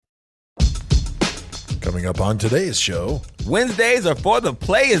Coming up on today's show, Wednesdays are for the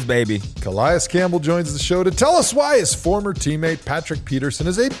players, baby. Calais Campbell joins the show to tell us why his former teammate Patrick Peterson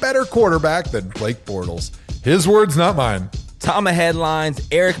is a better quarterback than Blake Bortles. His words, not mine. Tama headlines,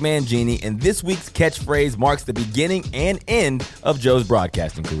 Eric Mangini, and this week's catchphrase marks the beginning and end of Joe's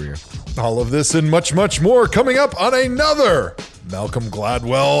broadcasting career. All of this and much, much more coming up on another Malcolm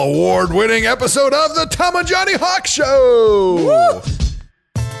Gladwell award-winning episode of the ThomaJohnnyHawk Show. Woo!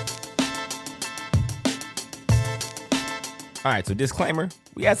 All right, so disclaimer,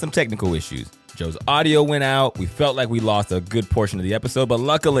 we had some technical issues. Joe's audio went out. We felt like we lost a good portion of the episode, but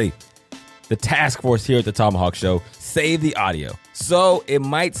luckily, the task force here at the ThomaHawk Show saved the audio. So it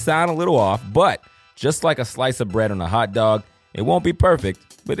might sound a little off, but just like a slice of bread on a hot dog, it won't be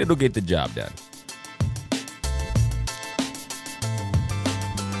perfect, but it'll get the job done.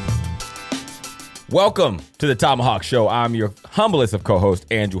 Welcome to the ThomaHawk Show. I'm your humblest of co-hosts,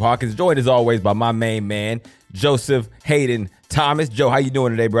 Andrew Hawkins, joined as always by my main man, Joseph Hayden Thomas. Joe, how you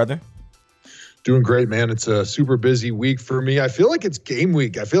doing today, brother? Doing great, man. It's a super busy week for me. I feel like it's game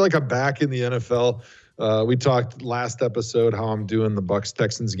week. I feel like I'm back in the NFL. We talked last episode how I'm doing the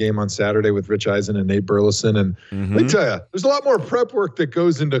Bucs-Texans game on Saturday with Rich Eisen and Nate Burleson. And let me tell you, there's a lot more prep work that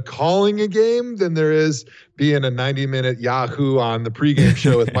goes into calling a game than there is being a 90-minute Yahoo on the pregame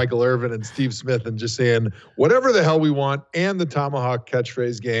show with Michael Irvin and Steve Smith and just saying whatever the hell we want and the ThomaHawk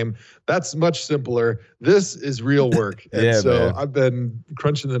catchphrase game. That's much simpler. This is real work. And Yeah, so man. I've been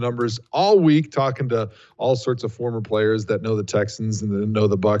crunching the numbers all week, talking to all sorts of former players that know the Texans and that know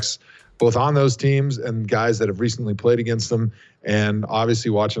the Bucs, both on those teams and guys that have recently played against them, and obviously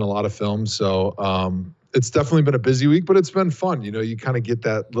watching a lot of film. So it's definitely been a busy week, but it's been fun. You know, you kind of get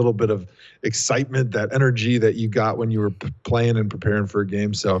that little bit of excitement, that energy that you got when you were playing and preparing for a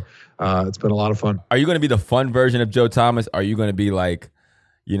game. So it's been a lot of fun. Are you going to be the fun version of Joe Thomas? Are you going to be like,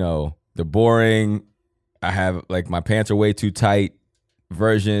 you know, the boring, I have like my pants are way too tight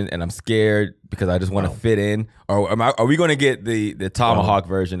version and I'm scared because I just want to fit in? Or are we going to get the ThomaHawk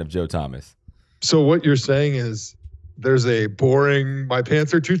version of Joe Thomas? So what you're saying is there's a boring, my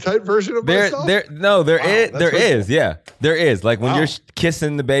pants are too tight version of myself? There is. Like when you're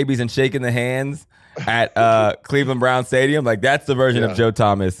kissing the babies and shaking the hands at Cleveland Brown Stadium, like that's the version of Joe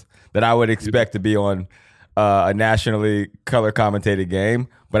Thomas that I would expect to be on a nationally color commentated game.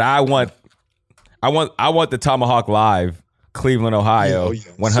 But I want the ThomaHawk Live Cleveland, Ohio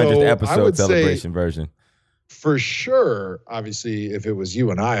 100th episode celebration version. For sure, obviously, if it was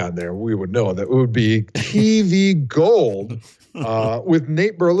you and I on there, we would know that it would be TV gold. With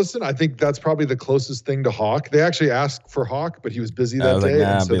Nate Burleson, I think that's probably the closest thing to Hawk. They actually asked for Hawk, but he was busy that day.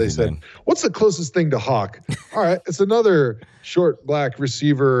 And so they said, what's the closest thing to Hawk? All right, it's another short black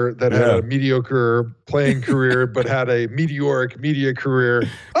receiver that had a mediocre playing career, but had a meteoric media career.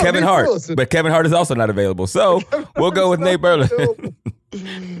 Kevin Hart. Burleson. But Kevin Hart is also not available. So we'll go with Nate Burleson.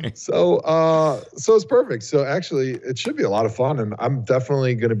 So it's perfect. So actually, it should be a lot of fun, and I'm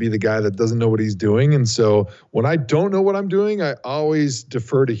definitely going to be the guy that doesn't know what he's doing. And so when I don't know what I'm doing, I always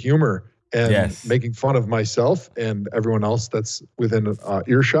defer to humor and making fun of myself and everyone else that's within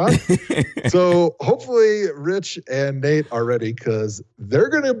earshot. So hopefully Rich and Nate are ready because they're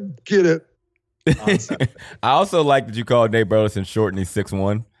going to get it on Saturday. I also like that you called Nate Burleson short and he's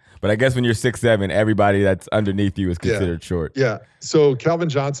 6'1". But I guess when you're 6'7", everybody that's underneath you is considered short. Yeah. So Calvin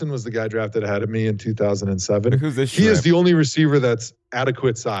Johnson was the guy drafted ahead of me in 2007. Who's this? He is the only receiver that's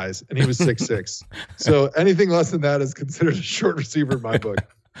adequate size, and he was 6'6". So anything less than that is considered a short receiver in my book.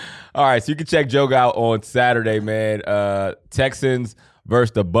 All right, so you can check Joe out on Saturday, man. Texans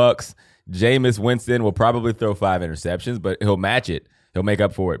versus the Bucs. Jameis Winston will probably throw 5 interceptions, but he'll match it. He'll make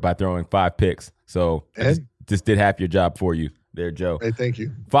up for it by throwing 5 picks. So just did half your job for you there, Joe. Hey, thank you.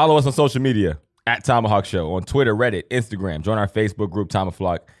 Follow us on social media at ThomaHawk Show on Twitter, Reddit, Instagram. Join our Facebook group,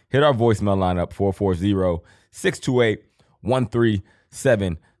 ThomaFlock. Hit our voicemail lineup,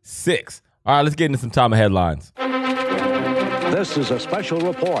 440-628-1376. All right, let's get into some Thoma headlines. This is a special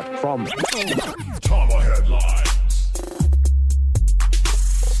report from Thoma headlines.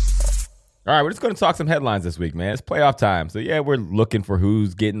 All right, we're just going to talk some headlines this week, man. It's playoff time. So, yeah, we're looking for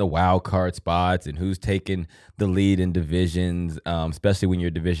who's getting the wild card spots and who's taking the lead in divisions, especially when your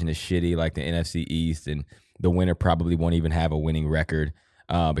division is shitty like the NFC East, and the winner probably won't even have a winning record,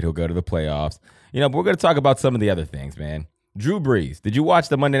 but he'll go to the playoffs. You know, but we're going to talk about some of the other things, man. Drew Brees. Did you watch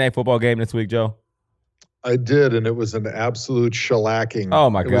the Monday Night Football game this week, Joe? I did, and it was an absolute shellacking.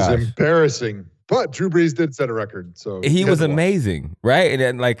 Oh, my gosh. It was embarrassing. But Drew Brees did set a record. So he was amazing, right? And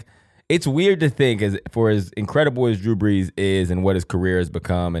then, like, it's weird to think, for as incredible as Drew Brees is and what his career has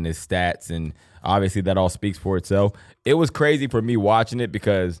become and his stats, and obviously that all speaks for itself. It was crazy for me watching it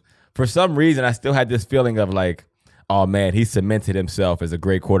because for some reason, I still had this feeling of like, oh man, he cemented himself as a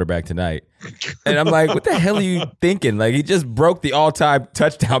great quarterback tonight. And I'm like, what the hell are you thinking? Like, he just broke the all-time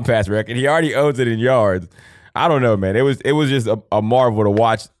touchdown pass record. He already owns it in yards. I don't know, man. It was just a marvel to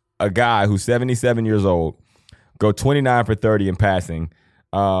watch a guy who's 77 years old go 29 for 30 in passing.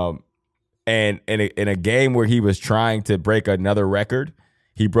 And in a game where he was trying to break another record,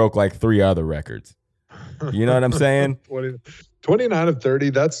 he broke like 3 other records. You know what I'm saying? 29 of 30,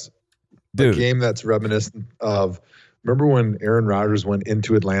 that's a game that's reminiscent of, remember when Aaron Rodgers went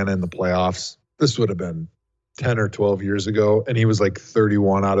into Atlanta in the playoffs? This would have been 10 or 12 years ago, and he was like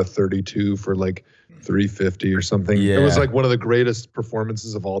 31 out of 32 for like 350 or something. Yeah. It was like one of the greatest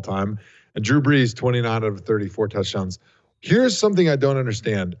performances of all time. And Drew Brees, 29 out of 34 touchdowns. Here's something I don't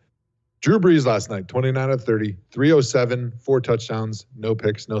understand. Drew Brees last night, 29 out of 30, 307, 4 touchdowns, no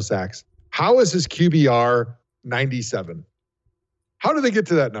picks, no sacks. How is his QBR 97? How did they get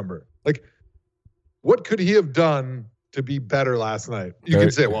to that number? Like, what could he have done to be better last night? You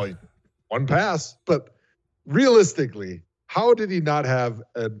can say, well, one pass, but realistically, how did he not have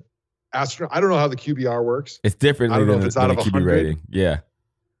an I don't know how the QBR works. It's different. I don't know if it's out of a QB 100 rating. Yeah.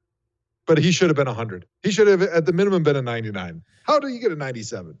 But he should have been 100. He should have, at the minimum, been a 99. How do you get a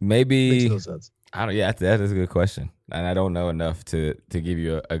 97? Maybe. Makes no sense. I don't. Yeah, that is a good question, and I don't know enough to give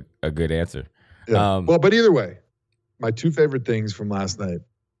you a good answer. Yeah. But either way, my 2 favorite things from last night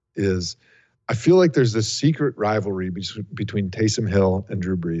is I feel like there's this secret rivalry between Taysom Hill and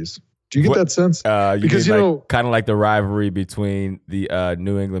Drew Brees. Do you get that sense? Because you know, kind of like the rivalry between the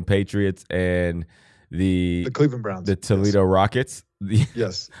New England Patriots and the Cleveland Browns, the Toledo Rockets.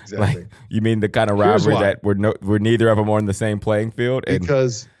 Yes, exactly. Like, you mean the kind of rivalry that we're neither of them on the same playing field? And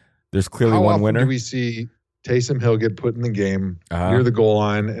because there's clearly one winner. Do we see Taysom Hill get put in the game near the goal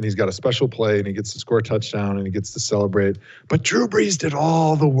line, and he's got a special play, and he gets to score a touchdown, and he gets to celebrate. But Drew Brees did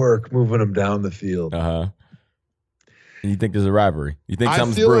all the work moving him down the field. And you think there's a rivalry? You think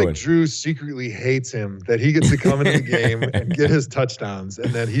something's brewing? I feel brewing? like Drew secretly hates him that he gets to come into the game and get his touchdowns,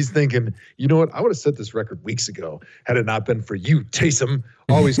 and that he's thinking, you know what? I would have set this record weeks ago had it not been for you, Taysom,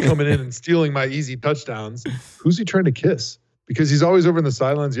 always coming in and stealing my easy touchdowns. Who's he trying to kiss? Because he's always over in the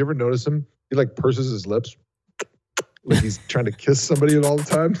sidelines. You ever notice him? He like purses his lips like he's trying to kiss somebody at all the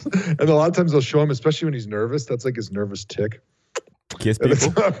time. And a lot of times they'll show him, especially when he's nervous. That's like his nervous tick. Kiss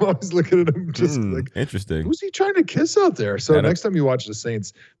people? I'm always looking at him just like, interesting. Who's he trying to kiss out there? So next time you watch the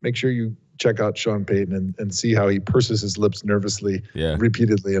Saints, make sure you check out Sean Payton and see how he purses his lips nervously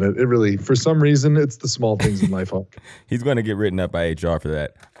repeatedly. And it really, for some reason, it's the small things in life, Hawk. He's going to get written up by HR for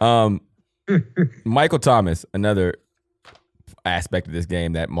that. Michael Thomas, another aspect of this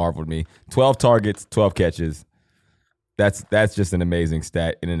game that marveled me. 12 targets, 12 catches. That's just an amazing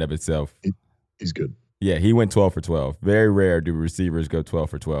stat in and of itself. He's good. Yeah, he went 12 for 12. Very rare do receivers go 12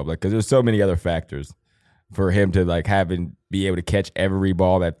 for 12. Like, because there's so many other factors for him to like be able to catch every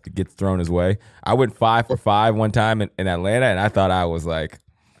ball that gets thrown his way. I went 5 for 5 one time in Atlanta, and I thought I was like,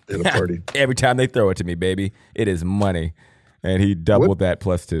 at a party. Every time they throw it to me, baby, it is money. And he doubled that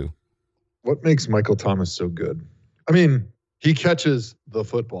 +2. What makes Michael Thomas so good? I mean, he catches the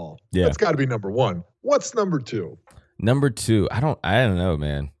football. Yeah. That's got to be number 1. What's number 2? Number 2, I don't know,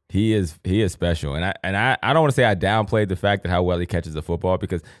 man. He is special, and I don't want to say I downplayed the fact that how well he catches the football,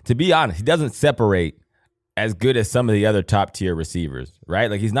 because to be honest, he doesn't separate as good as some of the other top tier receivers,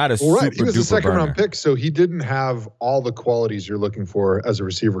 right? Like, he's not a super He was a duper second burner. round pick, so he didn't have all the qualities you're looking for as a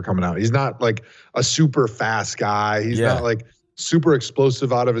receiver coming out. He's not like a super fast guy. He's not like super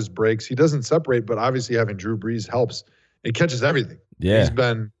explosive out of his breaks. He doesn't separate, but obviously having Drew Brees helps. He catches everything. Yeah,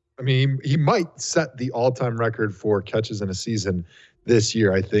 he might set the all-time record for catches in a season this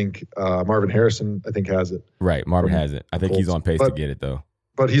year. I think Marvin Harrison, has it. Right, Marvin has it. I think he's on pace to get it, though.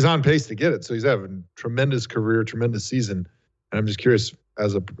 But he's on pace to get it, so he's having tremendous career, tremendous season. And I'm just curious,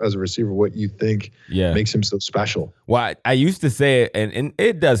 as a receiver, what you think makes him so special. Well, I used to say it, and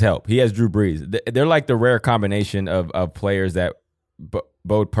it does help. He has Drew Brees. They're like the rare combination of players that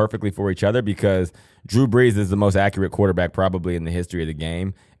bode perfectly for each other, because Drew Brees is the most accurate quarterback probably in the history of the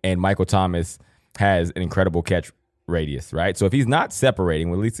game, and Michael Thomas has an incredible catch radius, right? So if he's not separating,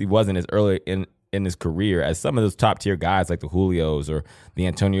 well, at least he wasn't as early in his career as some of those top tier guys like the Julios or the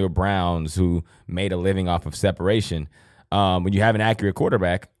Antonio Browns, who made a living off of separation. When you have an accurate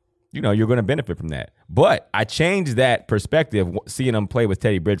quarterback, you're going to benefit from that. But I changed that perspective seeing him play with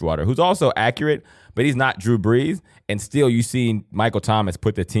Teddy Bridgewater, who's also accurate, but he's not Drew Brees. And still, you see Michael Thomas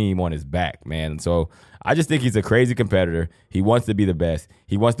put the team on his back, man. And so I just think he's a crazy competitor. He wants to be the best.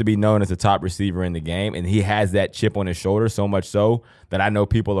 He wants to be known as the top receiver in the game. And he has that chip on his shoulder, so much so that I know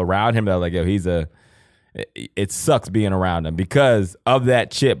people around him that are like, yo, it sucks being around him because of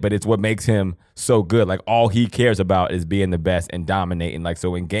that chip, but it's what makes him so good. Like, all he cares about is being the best and dominating. Like,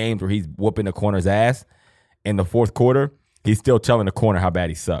 so in games where he's whooping the corner's ass in the fourth quarter, he's still telling the corner how bad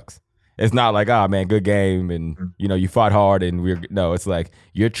he sucks. It's not like, oh, man, good game, and, you fought hard, and no, it's like,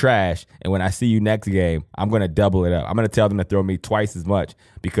 you're trash, and when I see you next game, I'm going to double it up. I'm going to tell them to throw me twice as much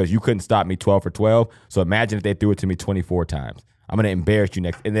because you couldn't stop me 12 for 12, so imagine if they threw it to me 24 times. I'm going to embarrass you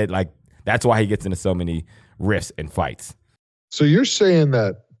next. And then, like, that's why he gets into so many rifts and fights. So you're saying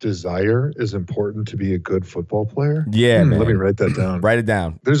that desire is important to be a good football player? Yeah, man. Let me write that down. Write it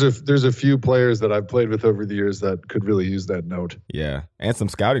down. There's a few players that I've played with over the years that could really use that note. Yeah, and some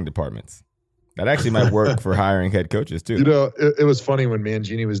scouting departments. That actually might work for hiring head coaches, too. It was funny when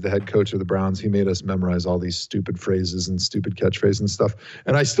Mangini was the head coach of the Browns. He made us memorize all these stupid phrases and stupid catchphrases and stuff.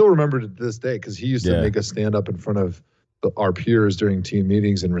 And I still remember it to this day because he used to make us stand up in front of our peers during team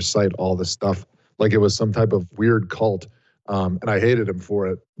meetings and recite all this stuff like it was some type of weird cult. And I hated him for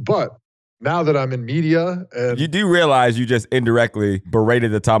it. But now that I'm in media, and you do realize you just indirectly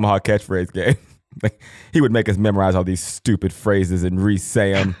berated the ThomaHawk Catchphrase Game. Like, he would make us memorize all these stupid phrases and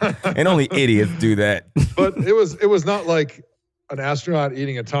re-say them, and only idiots do that. But it was not like an astronaut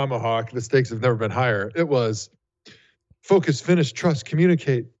eating a tomahawk. The stakes have never been higher. It was focus, finish, trust,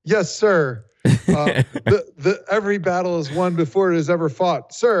 communicate. Yes, sir. Every battle is won before it is ever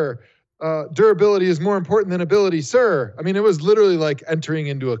fought, sir. Durability is more important than ability, sir. I mean, it was literally like entering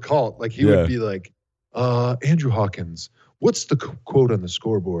into a cult. Like, he would be like, Andrew Hawkins, what's the quote on the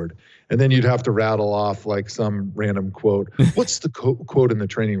scoreboard? And then you'd have to rattle off like some random quote. What's the quote in the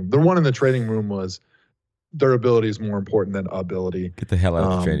training room? The one in the training room was, durability is more important than ability. Get the hell out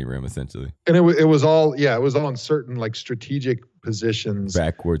of the training room, essentially. And it was all in certain like strategic positions.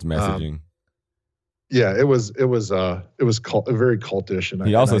 Backwards messaging. Yeah, it was very cultish, and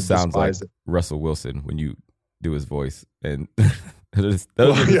he also sounds like Russell Wilson when you do his voice, and those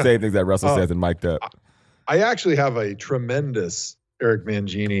are the same things that Russell says in Mic'd Up. I actually have a tremendous Eric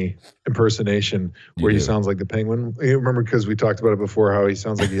Mangini impersonation where he sounds like the Penguin. You remember, because we talked about it before, how he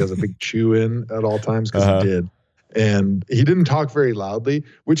sounds like he has a big chew in at all times, because he did. And he didn't talk very loudly,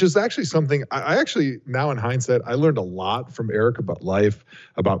 which is actually something I actually, now in hindsight, I learned a lot from Eric about life,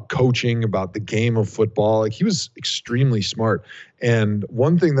 about coaching, about the game of football. Like, he was extremely smart. And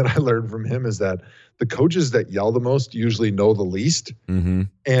one thing that I learned from him is that the coaches that yell the most usually know the least. Mm-hmm.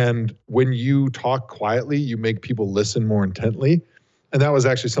 And when you talk quietly, you make people listen more intently. And that was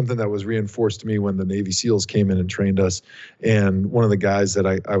actually something that was reinforced to me when the Navy SEALs came in and trained us. And one of the guys that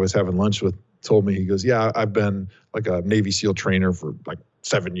I was having lunch with told me, he goes, yeah, I've been like a Navy SEAL trainer for like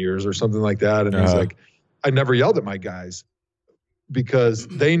 7 years or something like that. And he's like, I never yelled at my guys because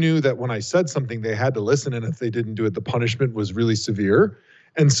they knew that when I said something, they had to listen. And if they didn't do it, the punishment was really severe.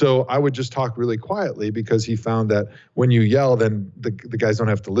 And so I would just talk really quietly, because he found that when you yell, then the guys don't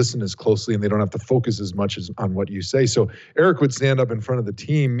have to listen as closely and they don't have to focus as much on what you say. So Eric would stand up in front of the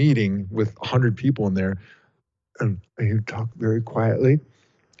team meeting with 100 people in there, and he would talk very quietly.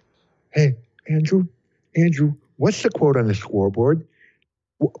 Hey, Andrew, what's the quote on the scoreboard?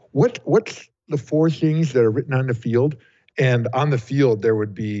 What's the 4 things that are written on the field? And on the field, there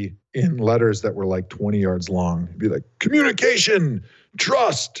would be in letters that were like 20 yards long. It'd be like communication,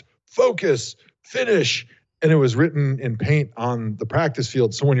 trust, focus, finish. And it was written in paint on the practice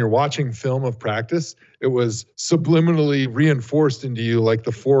field. So when you're watching film of practice, it was subliminally reinforced into you like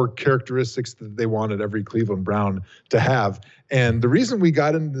the 4 characteristics that they wanted every Cleveland Brown to have. And the reason we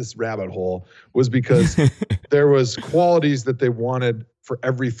got into this rabbit hole was because there was qualities that they wanted for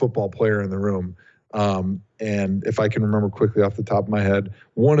every football player in the room. And if I can remember quickly off the top of my head,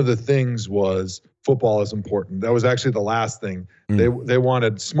 one of the things was football is important. That was actually the last thing. They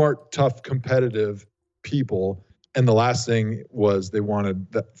wanted smart, tough, competitive people. And the last thing was they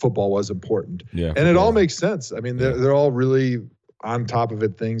wanted that football was important. Yeah, and it all makes sense. I mean, they're all really on top of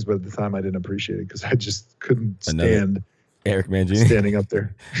it things, but at the time I didn't appreciate it because I just couldn't stand Eric Mangini standing up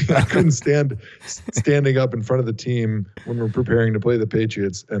there. I couldn't stand standing up in front of the team when we're preparing to play the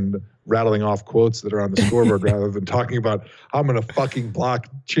Patriots and rattling off quotes that are on the scoreboard rather than talking about I'm going to fucking block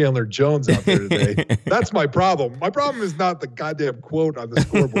Chandler Jones out there today. That's my problem. My problem is not the goddamn quote on the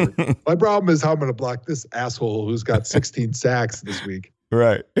scoreboard. My problem is how I'm going to block this asshole who's got 16 sacks this week.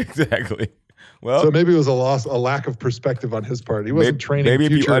 Right, exactly. Well, so maybe it was a lack of perspective on his part. He wasn't training maybe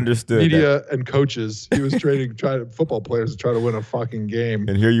if you understood media and coaches. He was training football players to try to win a fucking game.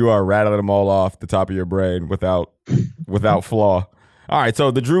 And here you are rattling them all off the top of your brain without flaw. All right,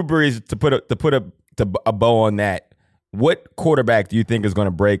 so the Drew Brees, to put a bow on that, what quarterback do you think is going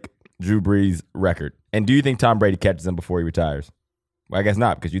to break Drew Brees' record? And do you think Tom Brady catches him before he retires? Well, I guess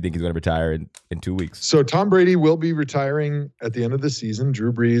not, because you think he's going to retire in 2 weeks. So Tom Brady will be retiring at the end of the season.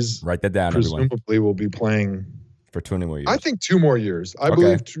 Drew Brees, write that down, presumably will be playing for 20 more years. I think 2 more years. I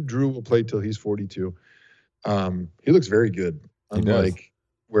believe Drew will play till he's 42. He looks very good, unlike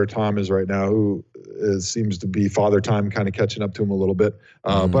where Tom is right now, who seems to be father time kind of catching up to him a little bit.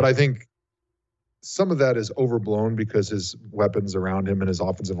 But I think some of that is overblown because his weapons around him and his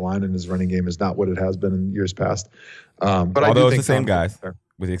offensive line and his running game is not what it has been in years past. But although it's the same guys,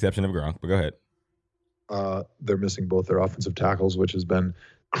 with the exception of Gronk. But go ahead. They're missing both their offensive tackles, which has been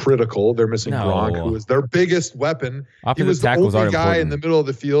critical. They're missing Gronk, who was their biggest weapon. He was the only guy in the middle of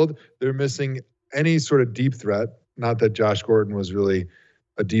the field. They're missing any sort of deep threat. Not that Josh Gordon was really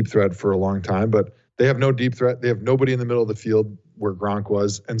a deep threat for a long time, but they have no deep threat. They have nobody in the middle of the field where Gronk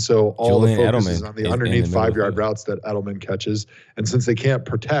was. And so all the focus is on the underneath 5-yard routes that Edelman catches. And since they can't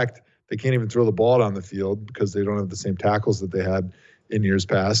protect, they can't even throw the ball down the field because they don't have the same tackles that they had in years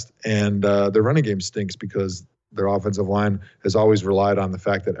past. And their running game stinks because their offensive line has always relied on the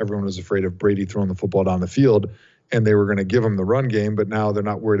fact that everyone was afraid of Brady throwing the football down the field, and they were going to give them the run game, but now they're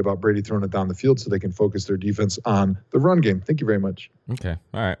not worried about Brady throwing it down the field, so they can focus their defense on the run game. Thank you very much. Okay.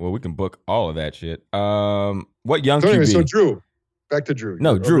 All right. Well, we can book all of that shit. What young so QB? Anyway, so Drew, back to Drew.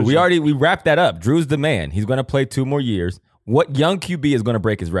 No, Drew, we wrapped that up. Drew's the man. He's going to play 2 more years. What young QB is going to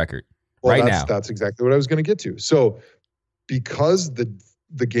break his record now? That's exactly what I was going to get to. So because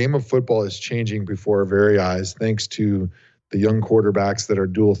the game of football is changing before our very eyes, thanks to the young quarterbacks that are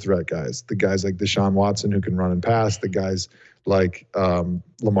dual threat guys, the guys like Deshaun Watson who can run and pass, the guys like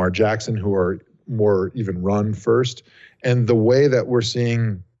Lamar Jackson who are more even run first. And the way that we're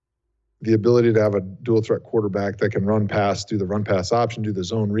seeing the ability to have a dual threat quarterback that can run pass, do the run pass option, do the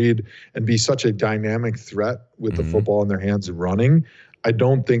zone read, and be such a dynamic threat with the football in their hands running, I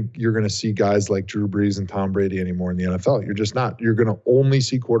don't think you're going to see guys like Drew Brees and Tom Brady anymore in the NFL. You're just not. You're going to only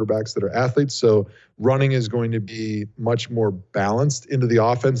see quarterbacks that are athletes. So running is going to be much more balanced into the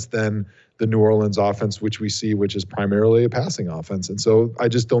offense than the New Orleans offense, which we see, which is primarily a passing offense. And so I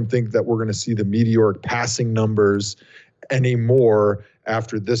just don't think that we're going to see the meteoric passing numbers anymore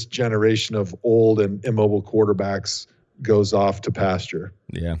after this generation of old and immobile quarterbacks goes off to pasture.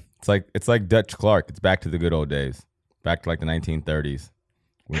 Yeah. It's like Dutch Clark. It's back to the good old days. Back to like the 1930s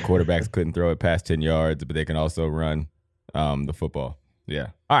when quarterbacks couldn't throw it past 10 yards, but they can also run the football. Yeah.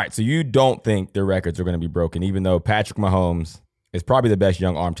 All right. So you don't think their records are going to be broken, even though Patrick Mahomes is probably the best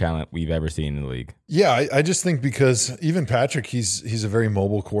young arm talent we've ever seen in the league. Yeah. I just think because even Patrick, he's a very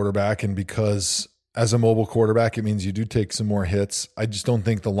mobile quarterback. And because as a mobile quarterback, it means you do take some more hits. I just don't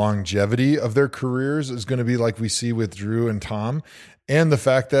think the longevity of their careers is going to be like we see with Drew and Tom. And the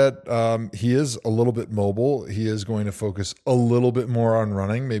fact that he is a little bit mobile, he is going to focus a little bit more on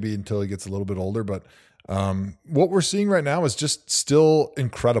running, maybe until he gets a little bit older. But what we're seeing right now is just still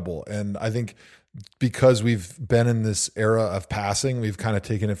incredible. And I think because we've been in this era of passing, we've kind of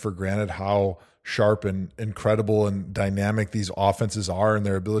taken it for granted how sharp and incredible and dynamic these offenses are, and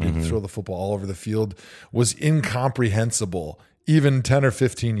their ability to throw the football all over the field was incomprehensible even 10 or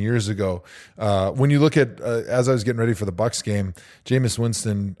 15 years ago. When you look at, as I was getting ready for the Bucs game, Jameis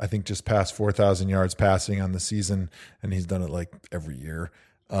Winston, I think, just passed 4,000 yards passing on the season, and he's done it like every year.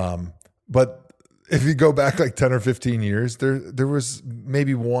 But if you go back like 10 or 15 years, there was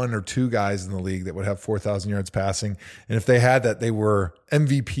maybe 1 or 2 guys in the league that would have 4,000 yards passing. And if they had that, they were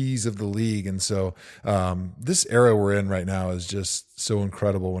MVPs of the league. And so this era we're in right now is just so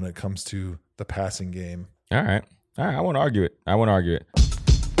incredible when it comes to the passing game. All right. I won't argue it.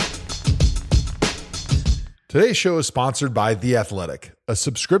 Today's show is sponsored by The Athletic, a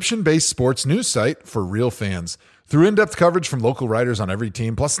subscription-based sports news site for real fans. Through in-depth coverage from local writers on every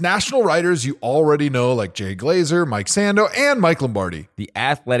team, plus national writers you already know like Jay Glazer, Mike Sando, and Mike Lombardi. The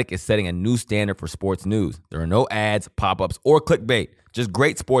Athletic is setting a new standard for sports news. There are no ads, pop-ups, or clickbait. Just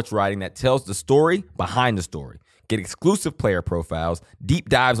great sports writing that tells the story behind the story. Get exclusive player profiles, deep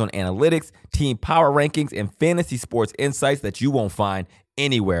dives on analytics, team power rankings, and fantasy sports insights that you won't find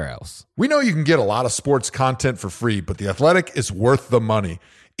anywhere else. We know you can get a lot of sports content for free, but The Athletic is worth the money.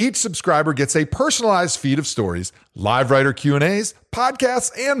 Each subscriber gets a personalized feed of stories, live writer Q&As,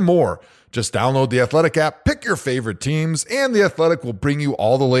 podcasts, and more. Just download the Athletic app, pick your favorite teams, and The Athletic will bring you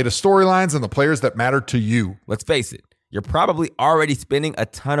all the latest storylines and the players that matter to you. Let's face it, you're probably already spending a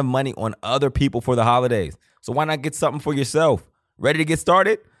ton of money on other people for the holidays. So why not get something for yourself? Ready to get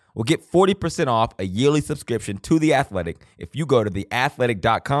started? Well, get 40% off a yearly subscription to The Athletic if you go to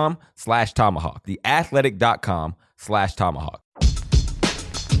theathletic.com/tomahawk. Theathletic.com/tomahawk.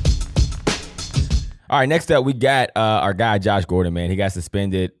 All right, next up, we got our guy, Josh Gordon, man. He got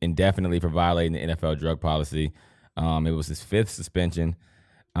suspended indefinitely for violating the NFL drug policy. It was his 5th suspension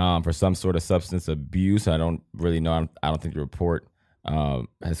for some sort of substance abuse. I don't really know. I don't think the report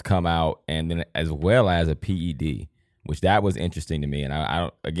has come out, and then as well as a PED, which that was interesting to me. And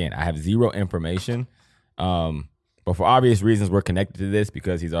I have zero information, but for obvious reasons, we're connected to this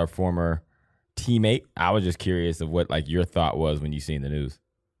because he's our former teammate. I was just curious of what like your thought was when you seen the news.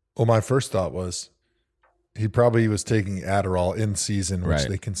 Well, my first thought was he probably was taking Adderall in season, which Right.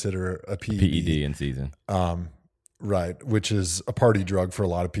 they consider a PED. PED in season. Right, which is a party drug for a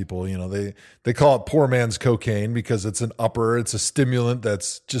lot of people. You know, they call it poor man's cocaine because it's it's a stimulant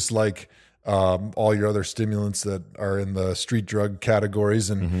that's just like all your other stimulants that are in the street drug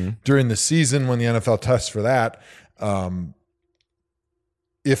categories. And during the season, when the NFL tests for that,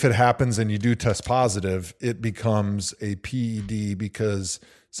 if it happens and you do test positive, it becomes a PED because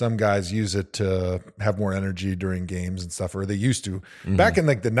some guys use it to have more energy during games and stuff, or they used to. Back in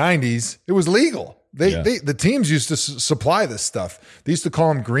like the 90s, it was legal. The teams used to supply this stuff. They used to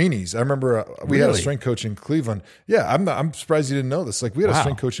call them greenies. I remember we had a strength coach in Cleveland. Yeah, I'm surprised you didn't know this. Like we had a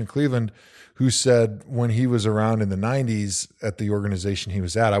strength coach in Cleveland who said when he was around in the 90s at the organization he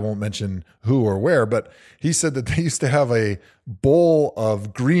was at, I won't mention who or where, but he said that they used to have a bowl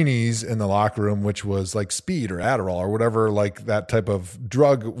of greenies in the locker room, which was like speed or Adderall or whatever, like that type of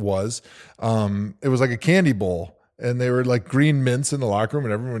drug was. It was like a candy bowl. And they were like green mints in the locker room,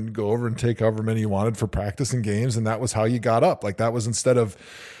 and everyone would go over and take however many you wanted for practice and games. And that was how you got up. Like that was instead of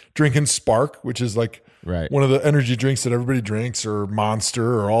drinking Spark, which is like one of the energy drinks that everybody drinks, or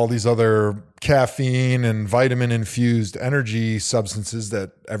Monster, or all these other caffeine and vitamin infused energy substances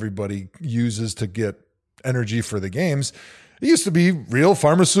that everybody uses to get energy for the games. It used to be real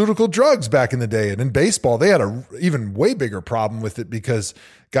pharmaceutical drugs back in the day. And in baseball, they had a even way bigger problem with it because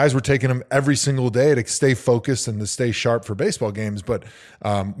guys were taking them every single day to stay focused and to stay sharp for baseball games. But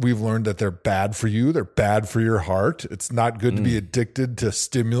we've learned that they're bad for you. They're bad for your heart. It's not good to be addicted to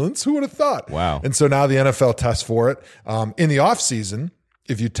stimulants. Who would have thought? Wow. And so now the NFL tests for it. In the offseason,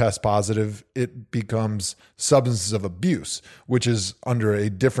 if you test positive, it becomes substances of abuse, which is under a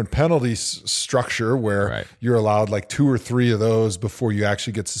different penalty structure where you're allowed like 2 or 3 of those before you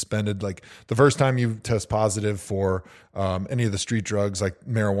actually get suspended. Like the first time you test positive for any of the street drugs like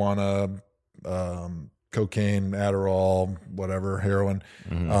marijuana, cocaine, Adderall, whatever, heroin,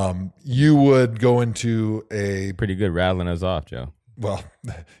 you would go into a Pretty good rattling us off, Joe. well,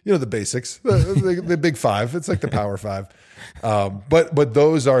 you know, the basics, the big 5. It's like the power 5. But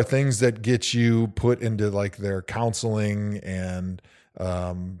those are things that get you put into like their counseling and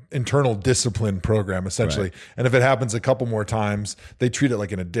internal discipline program, essentially. Right. And if it happens a couple more times, they treat it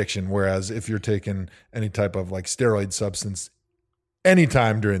like an addiction. Whereas if you're taking any type of like steroid substance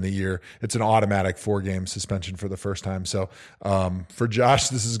anytime during the year, it's an automatic 4-game suspension for the first time. So for Josh,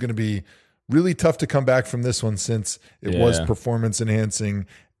 this is going to be really tough to come back from this one since it was performance enhancing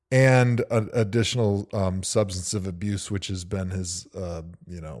and an additional substance of abuse, which has been his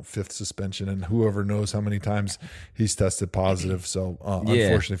 5th suspension, and whoever knows how many times he's tested positive. So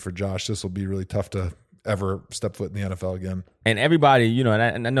unfortunately for Josh, this will be really tough to ever step foot in the NFL again. And everybody, you know,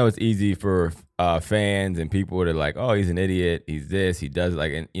 and I know it's easy for fans and people to like, oh, he's an idiot, he's this, he does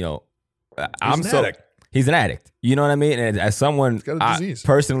like, and you know, he's an addict. You know what I mean? And as someone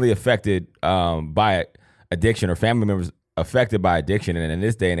personally affected by addiction, or family members affected by addiction, and in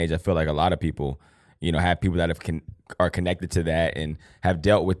this day and age, I feel like a lot of people, you know, have people that are connected to that and have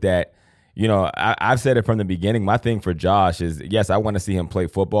dealt with that. You know, I've said it from the beginning. My thing for Josh is, yes, I want to see him play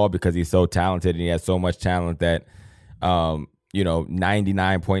football because he's so talented and he has so much talent that,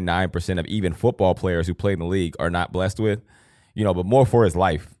 99.9% of even football players who play in the league are not blessed with, you know, but more for his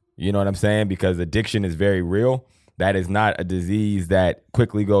life. You know what I'm saying? Because addiction is very real. That is not a disease that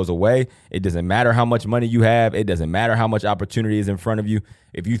quickly goes away. It doesn't matter how much money you have. It doesn't matter how much opportunity is in front of you.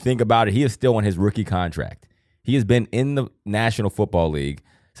 If you think about it, he is still on his rookie contract. He has been in the National Football League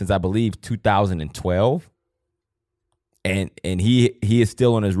since, I believe, 2012. And he is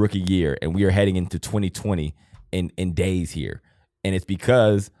still on his rookie year, and we are heading into 2020 in days here. And it's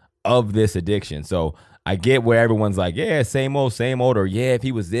because of this addiction. So I get where everyone's like, yeah, same old, or yeah, if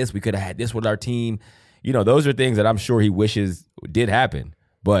he was this, we could have had this with our team. You know, those are things that I'm sure he wishes did happen.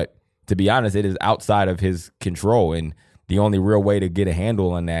 But to be honest, it is outside of his control. And the only real way to get a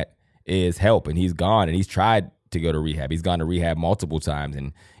handle on that is help. And he's gone, and he's tried to go to rehab. He's gone to rehab multiple times,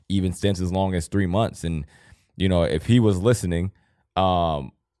 and even since as long as 3 months. And, you know, if he was listening,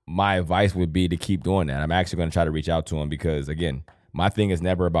 my advice would be to keep doing that. I'm actually going to try to reach out to him because, again, my thing is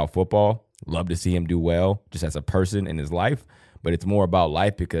never about football. Love to see him do well just as a person in his life, but it's more about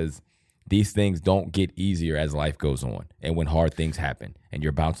life because these things don't get easier as life goes on and when hard things happen and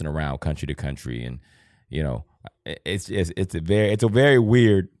you're bouncing around country to country and, you know, It's a very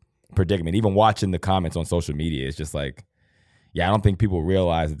weird predicament. Even watching the comments on social media, it's just like, yeah, I don't think people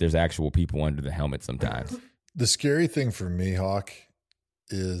realize that there's actual people under the helmet sometimes. The scary thing for me, Hawk,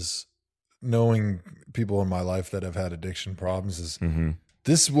 is knowing people in my life that have had addiction problems is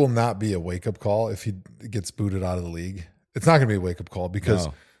this will not be a wake-up call if he gets booted out of the league. It's not going to be a wake-up call because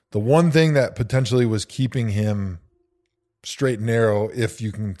the one thing that potentially was keeping him straight and narrow, if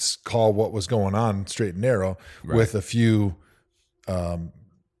you can call what was going on straight and narrow, with a few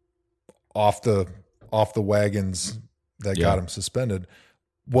off the wagons that got him suspended,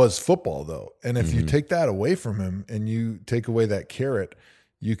 was football, though. And if you take that away from him and you take away that carrot,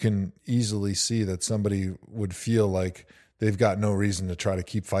 you can easily see that somebody would feel like they've got no reason to try to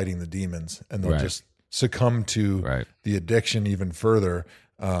keep fighting the demons, and they'll just succumb to the addiction even further.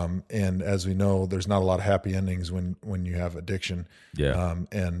 And as we know, there's not a lot of happy endings when you have addiction.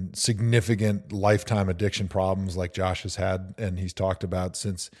 And significant lifetime addiction problems like Josh has had, and he's talked about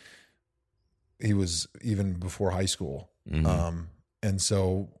since he was even before high school. And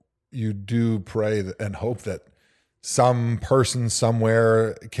so you do pray and hope that some person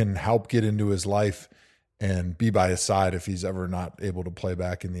somewhere can help get into his life and be by his side if he's ever not able to play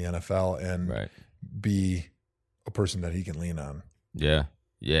back in the NFL and be a person that he can lean on. Yeah.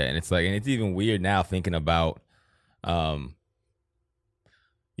 Yeah. And it's even weird now thinking about, Josh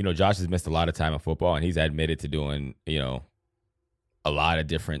has missed a lot of time in football, and he's admitted to doing, a lot of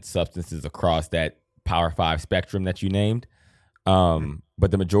different substances across that Power 5 spectrum that you named. But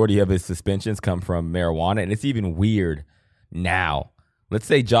the majority of his suspensions come from marijuana. And it's even weird now. Let's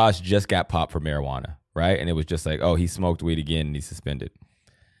say Josh just got popped for marijuana, right? And it was just like, oh, he smoked weed again and he's suspended.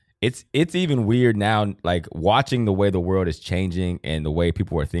 It's even weird now, like watching the way the world is changing and the way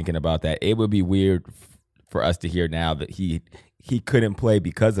people are thinking about that. It would be weird for us to hear now that he couldn't play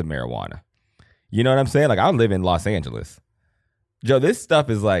because of marijuana. You know what I'm saying? Like, I live in Los Angeles. Joe, this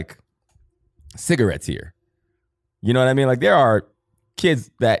stuff is like cigarettes here. You know what I mean? Like, there are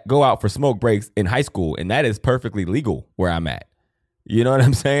kids that go out for smoke breaks in high school, and that is perfectly legal where I'm at. You know what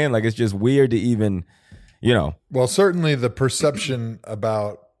I'm saying? Like, it's just weird to even, Well, certainly the perception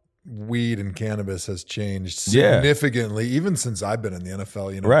about weed and cannabis has changed significantly, even since I've been in the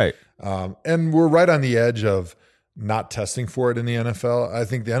NFL, Right. And we're right on the edge of not testing for it in the NFL. I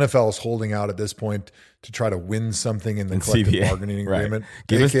think the NFL is holding out at this point to try to win something in the collective bargaining agreement.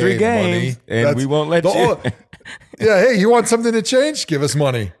 Give us 3 games and we won't let you. Hey, you want something to change? Give us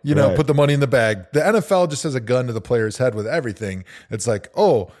money. Put the money in the bag. The NFL just has a gun to the player's head with everything. It's like,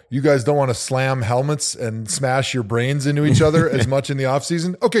 oh, you guys don't want to slam helmets and smash your brains into each other as much in the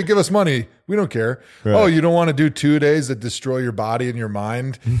offseason? Okay, give us money. We don't care. Right. Oh, you don't want to do 2 days that destroy your body and your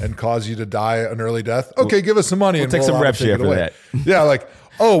mind and cause you to die an early death? Okay, give us some money. We'll take some rep share for that. Yeah, like,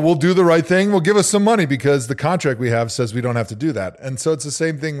 oh, we'll do the right thing. We'll give us some money because the contract we have says we don't have to do that. And so it's the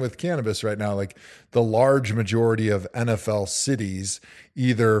same thing with cannabis right now. Like, the large majority of NFL cities,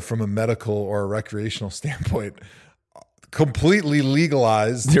 either from a medical or a recreational standpoint, completely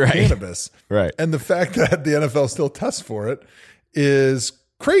legalized cannabis. Right. And the fact that the NFL still tests for it is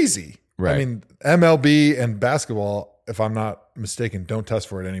crazy. Right. I mean, MLB and basketball, if I'm not mistaken, don't test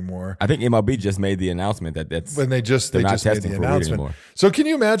for it anymore. I think MLB just made the announcement that's when they just made the announcement. So can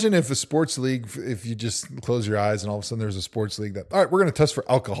you imagine if a sports league, if you just close your eyes and all of a sudden there's a sports league that, all right, we're going to test for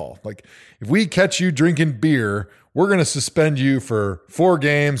alcohol. Like, if we catch you drinking beer, we're going to suspend you for 4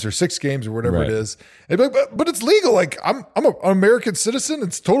 games or 6 games or whatever it is. And be like, but it's legal. Like, I'm an American citizen.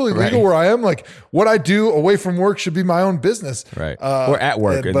 It's totally legal where I am. Like, what I do away from work should be my own business. Right. Or at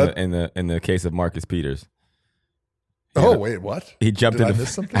work in the case of Marcus Peters. Oh, wait, what? He jumped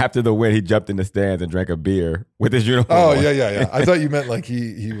after the win. He jumped in the stands and drank a beer with his uniform. Oh, yeah. I thought you meant like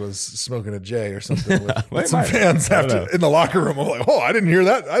he was smoking a J or something with some fans in the locker room. I'm like, oh, I didn't hear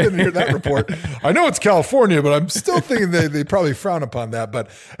that. I didn't hear that report. I know it's California, but I'm still thinking they probably frown upon that. But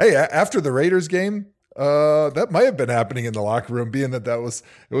hey, after the Raiders game, that might have been happening in the locker room, being that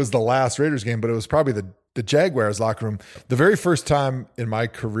it was the last Raiders game, but it was probably the Jaguars locker room. The very first time in my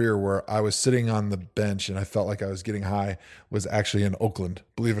career where I was sitting on the bench and I felt like I was getting high was actually in Oakland,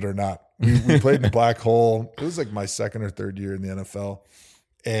 believe it or not. We played in the Black Hole. It was like my 2nd or 3rd year in the NFL.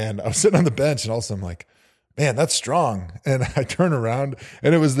 And I was sitting on the bench and all of a sudden I'm like, man, that's strong. And I turn around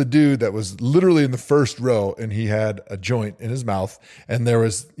and it was the dude that was literally in the first row and he had a joint in his mouth. And there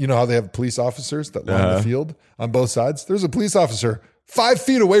was, you know how they have police officers that line the field on both sides? There's a police officer 5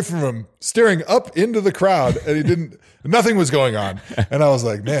 feet away from him, staring up into the crowd, and nothing was going on. And I was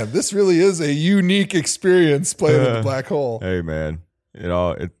like, man, this really is a unique experience playing in the Black Hole. Hey, man,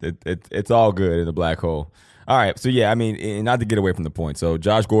 it's all good in the Black Hole. All right, so yeah, I mean, not to get away from the point. So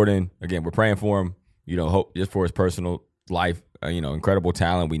Josh Gordon, again, we're praying for him. hope just for his personal life. Incredible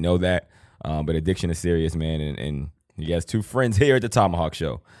talent. We know that. But addiction is serious, man. And he has 2 friends here at the ThomaHawk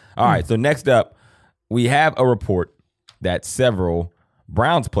Show. All right. So next up, we have a report that several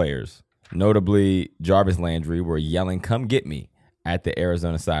Browns players, notably Jarvis Landry, were yelling, "Come get me," at the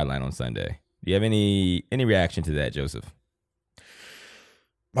Arizona sideline on Sunday. Do you have any reaction to that, Joseph?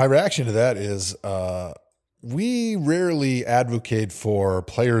 My reaction to that is we rarely advocate for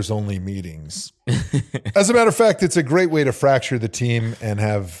players-only meetings. As a matter of fact, it's a great way to fracture the team and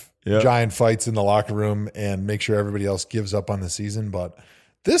have giant fights in the locker room and make sure everybody else gives up on the season. But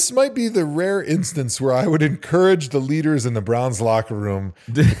this might be the rare instance where I would encourage the leaders in the Browns locker room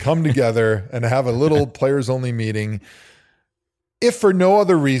to come together and have a little players-only meeting, if for no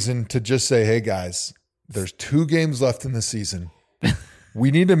other reason to just say, hey, guys, there's 2 games left in the season. We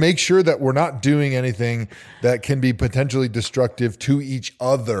need to make sure that we're not doing anything that can be potentially destructive to each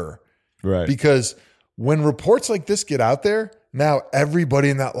other. Right. Because when reports like this get out there, now everybody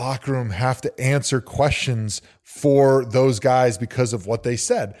in that locker room have to answer questions for those guys because of what they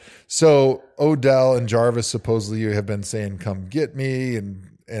said. So Odell and Jarvis supposedly have been saying, "Come get me."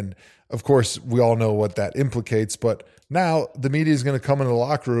 And of course, we all know what that implicates. But now the media is going to come into the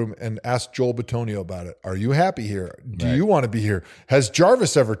locker room and ask Joel Bitonio about it. Are you happy here? Do you want to be here? Has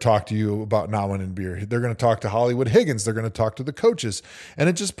Jarvis ever talked to you about not wanting to be here? They're going to talk to Hollywood Higgins. They're going to talk to the coaches. And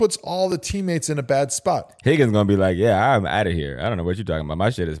it just puts all the teammates in a bad spot. Higgins going to be like, yeah, I'm out of here. I don't know what you're talking about.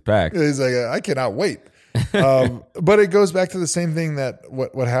 My shit is packed. He's like, I cannot wait. But it goes back to the same thing that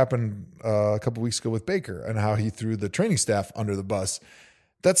what happened a couple weeks ago with Baker and how he threw the training staff under the bus.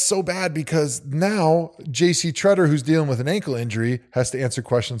 That's so bad because now J.C. Tretter, who's dealing with an ankle injury, has to answer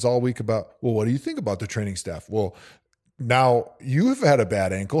questions all week about, well, what do you think about the training staff? Well, now you have had a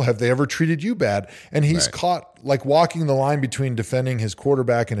bad ankle. Have they ever treated you bad? And he's caught like walking the line between defending his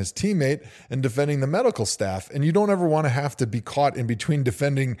quarterback and his teammate and defending the medical staff. And you don't ever want to have to be caught in between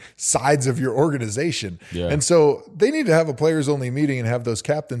defending sides of your organization. Yeah. And so they need to have a players only meeting and have those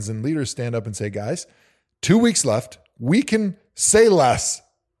captains and leaders stand up and say, guys, 2 weeks left. We can say less.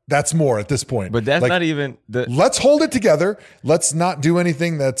 That's more at this point. But that's not even let's hold it together. Let's not do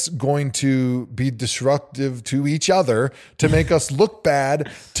anything that's going to be disruptive to each other, to make us look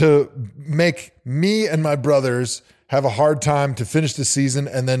bad, to make me and my brothers have a hard time to finish the season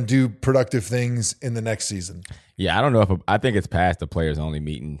and then do productive things in the next season. Yeah, I don't know I think it's past the players only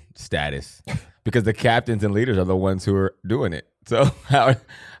meeting status because the captains and leaders are the ones who are doing it. So how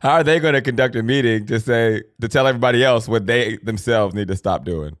are they going to conduct a meeting to tell everybody else what they themselves need to stop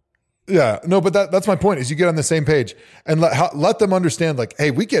doing? Yeah, no, but that's my point is you get on the same page and let them understand like, hey,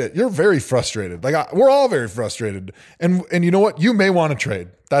 we get it. You're very frustrated. Like we're all very frustrated. And you know what? You may want to trade.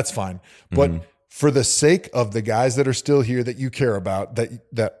 That's fine. But for the sake of the guys that are still here that you care about,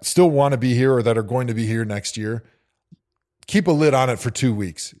 that still want to be here or that are going to be here next year, keep a lid on it for 2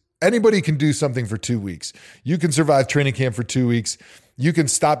 weeks. Anybody can do something for 2 weeks. You can survive training camp for 2 weeks. You can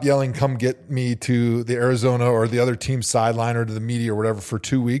stop yelling, come get me to the Arizona or the other team's sideline or to the media or whatever for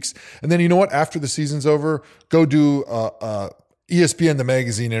 2 weeks. And then you know what? After the season's over, go do ESPN The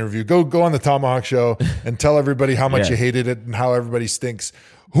Magazine interview. Go on the ThomaHawk Show and tell everybody how much you hated it and how everybody stinks.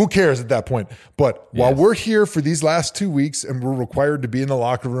 Who cares at that point? But while we're here for these last 2 weeks and we're required to be in the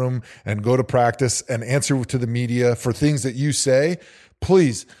locker room and go to practice and answer to the media for things that you say,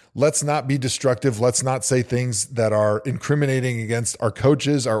 please, let's not be destructive. Let's not say things that are incriminating against our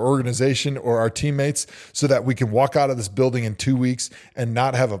coaches, our organization, or our teammates so that we can walk out of this building in 2 weeks and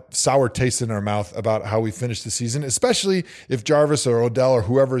not have a sour taste in our mouth about how we finish the season, especially if Jarvis or Odell or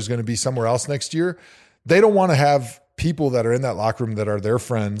whoever is going to be somewhere else next year. They don't want to have people that are in that locker room that are their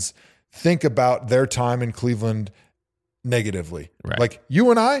friends think about their time in Cleveland negatively. Right. Like you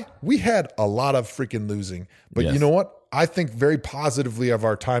and I, we had a lot of freaking losing, but you know what? I think very positively of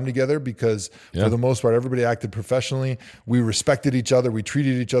our time together because for the most part, everybody acted professionally. We respected each other. We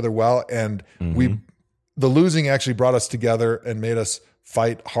treated each other well. And the losing actually brought us together and made us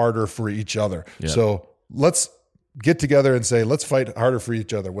fight harder for each other. Yeah. So let's get together and say, let's fight harder for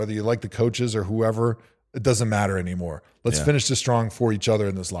each other. Whether you like the coaches or whoever, it doesn't matter anymore. Let's finish this strong for each other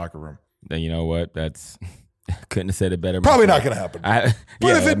in this locker room. Then you know what? Couldn't have said it better. Probably not going to happen.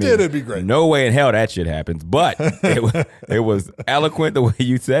 But if it did, it'd be great. No way in hell that shit happens. But it was eloquent the way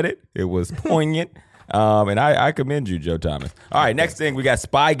you said it. It was poignant. And I commend you, Joe Thomas. All right, next thing, we got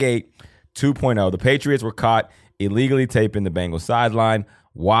Spygate 2.0. The Patriots were caught illegally taping the Bengals sideline.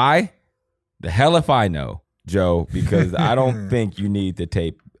 Why? The hell if I know, Joe, because I don't think you need to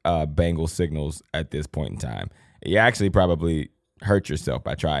tape Bengals signals at this point in time. You actually probably hurt yourself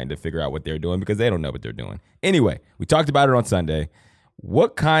by trying to figure out what they're doing because they don't know what they're doing. Anyway, we talked about it on Sunday.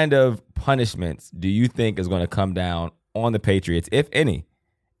 What kind of punishments do you think is going to come down on the Patriots, if any?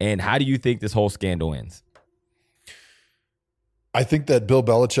 And how do you think this whole scandal ends? I think that Bill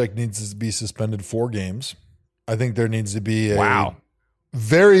Belichick needs to be suspended 4 games. I think there needs to be a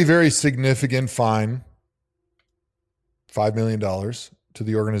very, very significant fine, $5 million to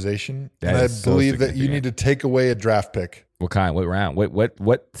the organization. And I believe that you need to take away a draft pick. What kind? What round?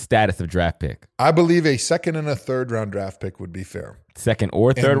 What status of draft pick? I believe a second and a third round draft pick would be fair. Second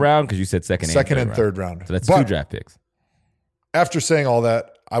or third round? Because you said second and third round. So that's 2 draft picks. After saying all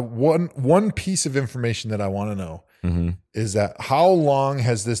that, one piece of information that I want to know is that how long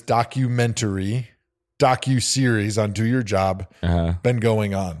has this docu-series on Do Your Job been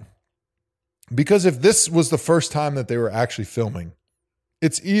going on? Because if this was the first time that they were actually filming,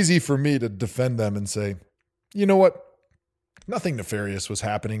 it's easy for me to defend them and say, you know what? Nothing nefarious was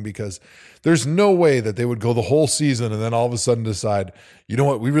happening, because there's no way that they would go the whole season and then all of a sudden decide, you know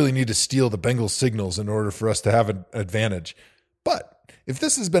what? We really need to steal the Bengals signals in order for us to have an advantage. But if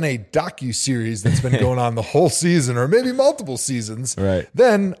this has been a docu-series that's been going on the whole season, or maybe multiple seasons,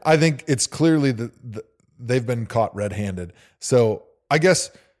 then I think it's clearly that they've been caught red-handed. So I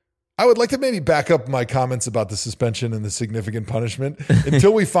guess I would like to maybe back up my comments about the suspension and the significant punishment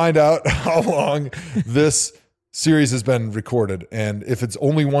until we find out how long this series has been recorded. And if it's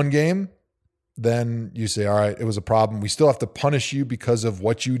only 1 game, then you say, all right, it was a problem. We still have to punish you because of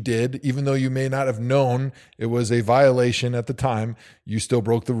what you did. Even though you may not have known it was a violation at the time, you still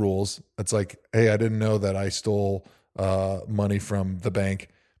broke the rules. It's like, hey, I didn't know that I stole money from the bank,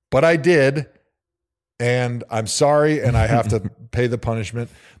 but I did. And I'm sorry, and I have to pay the punishment.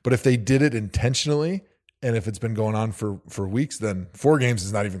 But if they did it intentionally, and if it's been going on for weeks, then 4 games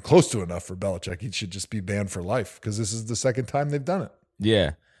is not even close to enough for Belichick. He should just be banned for life, because this is the second time they've done it.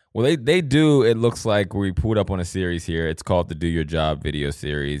 Yeah. Well, they do. It looks like we pulled up on a series here. It's called the Do Your Job video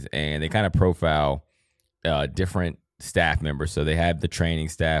series, and they kind of profile different staff members. So they have the training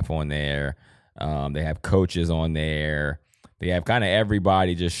staff on there. They have coaches on there. They have kind of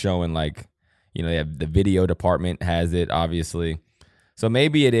everybody just showing, like, you know, they have the video department has it, obviously. So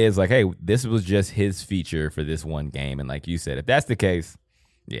maybe it is like, hey, this was just his feature for this one game. And like you said, if that's the case,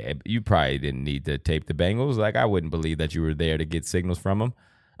 yeah, you probably didn't need to tape the Bengals. Like, I wouldn't believe that you were there to get signals from them.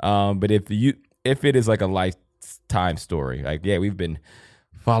 But if it is like a lifetime story, like, yeah, we've been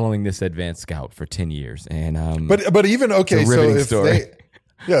following this advanced scout for 10 years. And but even, okay, so if story.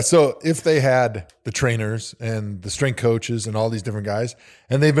 so if they had the trainers and the strength coaches and all these different guys,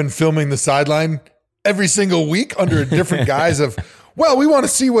 and they've been filming the sideline every single week under a different guise of, well, we want to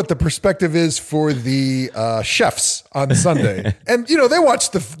see what the perspective is for the chefs on Sunday. And, you know, they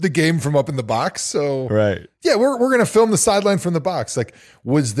watch the game from up in the box. So, yeah, we're going to film the sideline from the box. Like,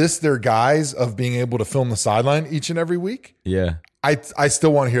 was this their guise of being able to film the sideline each and every week? Yeah. I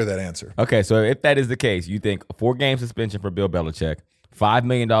still want to hear that answer. Okay, so if that is the case, you think a 4-game suspension for Bill Belichick, $5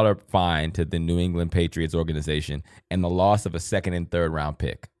 million fine to the New England Patriots organization, and the loss of a second and third round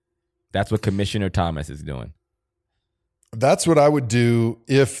pick. That's what Commissioner Thomas is doing. That's what I would do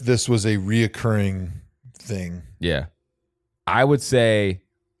if this was a reoccurring thing. Yeah. I would say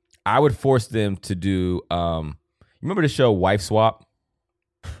I would force them to do, you remember the show Wife Swap?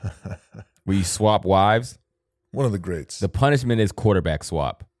 Where you swap wives? One of the greats. The punishment is quarterback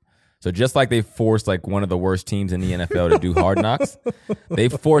swap. So just like they forced like one of the worst teams in the NFL to do Hard Knocks, they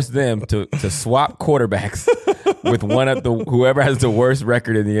forced them to swap quarterbacks with one of the whoever has the worst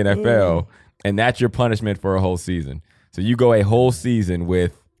record in the NFL, and that's your punishment for a whole season. So you go a whole season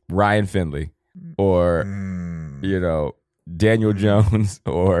with Ryan Finley or you know, Daniel Jones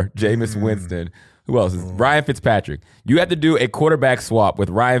or Jameis Winston. Who else? Ryan Fitzpatrick. You have to do a quarterback swap with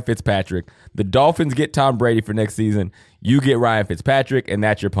Ryan Fitzpatrick. The Dolphins get Tom Brady for next season. You get Ryan Fitzpatrick, and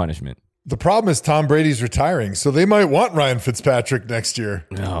that's your punishment. The problem is Tom Brady's retiring, so they might want Ryan Fitzpatrick next year.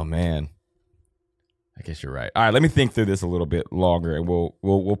 Oh, man. I guess you're right. All right, let me think through this a little bit longer, and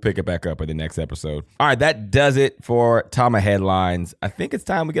we'll pick it back up in the next episode. All right, that does it for Tama Headlines. I think it's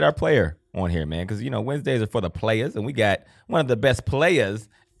time we get our player on here, man, because, you know, Wednesdays are for the players, and we got one of the best players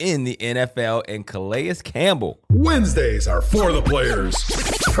in the NFL and Calais Campbell. Wednesdays are for the players.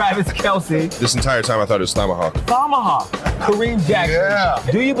 Travis Kelce. This entire time I thought it was ThomaHawk. ThomaHawk. Kareem Jackson. Yeah.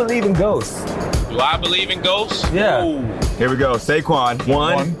 Do you believe in ghosts? Do I believe in ghosts? Yeah. Ooh. Here we go. Saquon.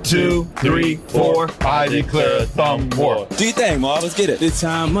 1, 2, 3, 4. I declare thumb war. Do you think, Marv? Let's get it. The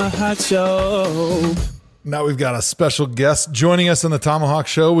ThomaHawk Show. Now we've got a special guest joining us on the ThomaHawk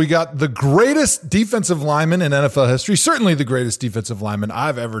Show. We got the greatest defensive lineman in NFL history, certainly the greatest defensive lineman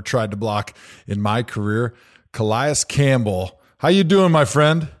I've ever tried to block in my career, Calais Campbell. How you doing, my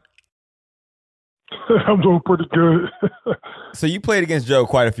friend? I'm doing pretty good. So you played against Joe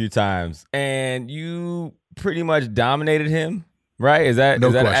quite a few times, and you pretty much dominated him, right? Is that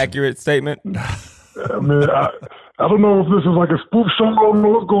an accurate statement? I mean, I don't know if this is like a spoof show. I don't know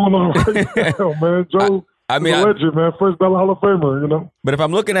what's going on right now, man. Joe is a legend, man. First ballot Hall of Famer, you know. But if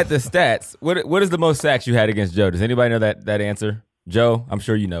I'm looking at the stats, what is the most sacks you had against Joe? Does anybody know that answer? Joe, I'm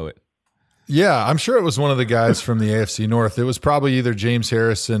sure you know it. Yeah, I'm sure it was one of the guys from the AFC North. It was probably either James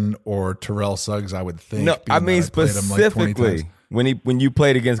Harrison or Terrell Suggs, I would think. No, I mean specifically when you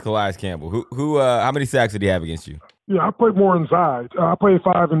played against Calais Campbell. Who how many sacks did he have against you? Yeah, I played more inside. I played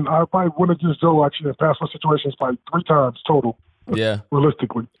 5, and I probably went against Joe actually in pass rush situations like 3 times total. Yeah,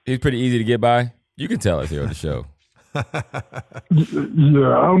 realistically, he's pretty easy to get by. You can tell us here on the show.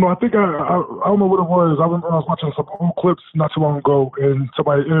 Yeah, I don't know. I think I don't know what it was. I remember I was watching some old clips not too long ago, and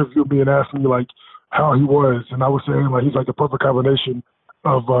somebody interviewed me and asked me like how he was, and I was saying like he's like the perfect combination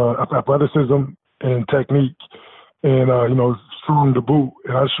of athleticism and technique, and strong to boot.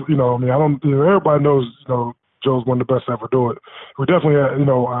 And everybody knows Joe's one of the best to ever do it. We definitely had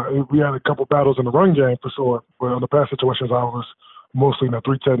we had a couple battles in the run game for sure, but on the pass situations I was mostly in the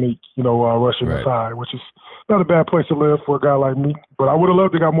 3 technique, rushing inside, which is not a bad place to live for a guy like me. But I would have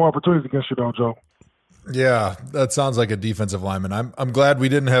loved to got more opportunities against you, though, Joe. Yeah, that sounds like a defensive lineman. I'm glad we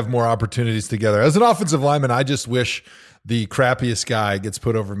didn't have more opportunities together. As an offensive lineman, I just wish the crappiest guy gets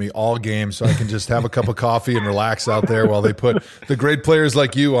put over me all game so I can just have a cup of coffee and relax out there while they put the great players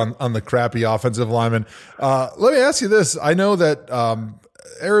like you on the crappy offensive lineman. Let me ask you this. I know that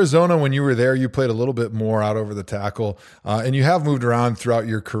Arizona, when you were there, you played a little bit more out over the tackle, and you have moved around throughout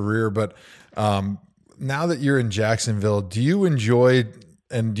your career. But now that you're in Jacksonville, do you enjoy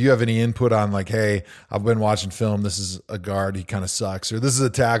and do you have any input on like, hey, I've been watching film, this is a guard, he kind of sucks, or this is a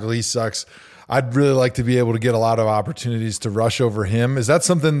tackle, he sucks. I'd really like to be able to get a lot of opportunities to rush over him. Is that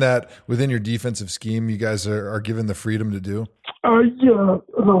something that within your defensive scheme you guys are given the freedom to do? Yeah,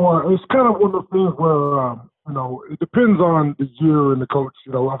 it's kind of one of the things where, it depends on the year and the coach.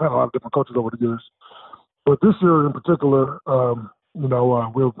 I've had a lot of different coaches over the years. But this year in particular,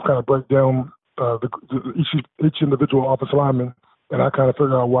 we'll kind of break down each individual offensive lineman, and I kind of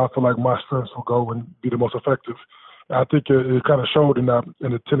figure out where I feel like my strengths will go and be the most effective. I think it kind of showed in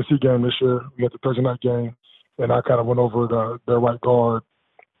the Tennessee game this year. We had the Thursday night game, and I kind of went over their right guard,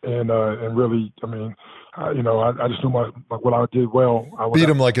 and really, I mean, I just knew what I did well. I beat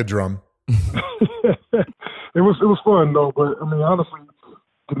him like a drum. It was fun though, but I mean, honestly,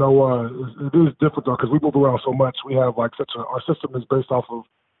 it is different though because we move around so much. We have like our system is based off of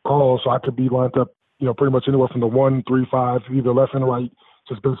calls, so I could be lined up, pretty much anywhere from the 1, 3, 5, either left and right,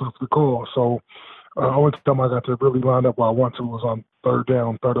 just based off the call. So. Only time I got to really line up where I want to was on third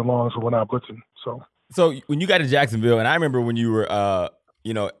down, third and long, so we're not blitzing. So when you got to Jacksonville, and I remember when you were,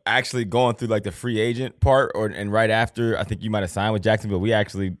 actually going through like the free agent part, and right after, I think you might have signed with Jacksonville. We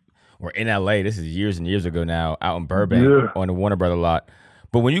actually were in LA. This is years and years ago now, out in Burbank on the Warner Brother lot.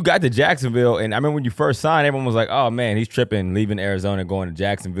 But when you got to Jacksonville, and I remember when you first signed, everyone was like, "Oh man, he's tripping, leaving Arizona, going to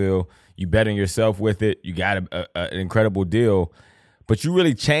Jacksonville. You betting yourself with it. You got an incredible deal." But you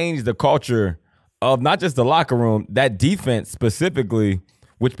really changed the culture of not just the locker room, that defense specifically,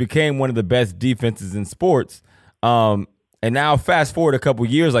 which became one of the best defenses in sports. And now fast forward a couple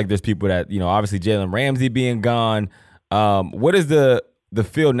years, like there's people that, obviously Jalen Ramsey being gone. What is the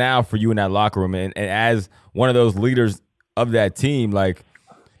feel now for you in that locker room? And as one of those leaders of that team, like,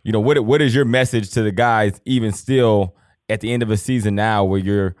 what is your message to the guys even still at the end of a season now where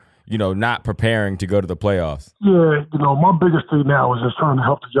you're, not preparing to go to the playoffs? Yeah, my biggest thing now is just trying to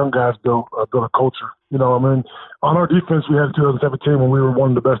help the young guys build a culture. On our defense, we had in 2017 when we were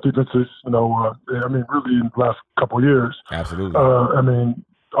one of the best defenses, really in the last couple of years. Absolutely.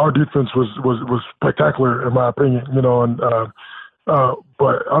 Our defense was spectacular in my opinion, but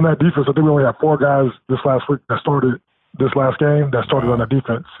on that defense, I think we only had 4 guys this last week that started this last game that started on that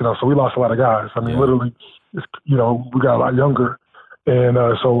defense, so we lost a lot of guys. Literally, we got a lot younger. And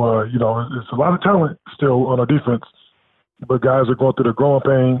it's a lot of talent still on our defense, but guys are going through the growing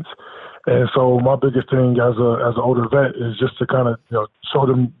pains. And so my biggest thing as an older vet is just to kind of show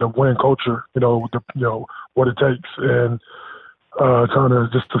them the winning culture, what it takes, and trying to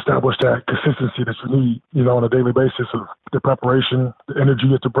just establish that consistency that you need, on a daily basis of the preparation, the energy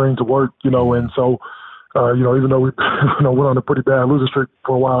you have to bring to work, And so, even though we went on a pretty bad losing streak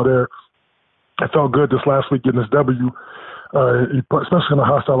for a while there, it felt good this last week getting this W. Especially in a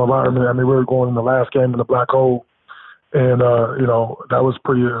hostile environment. We were going in the last game in the black hole, and that was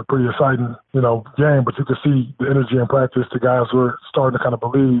pretty exciting, game. But you could see the energy in practice. The guys were starting to kind of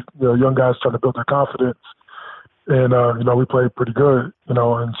believe, young guys trying to build their confidence, And, we played pretty good,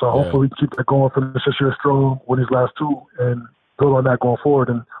 and so hopefully we can keep that going, finish this year strong, win these last two, and build on that going forward.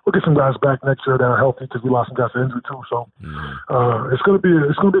 And we'll get some guys back next year that are healthy because we lost some guys to injury too. So it's going to be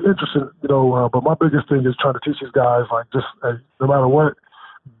interesting, but my biggest thing is trying to teach these guys, like, just, hey, no matter what,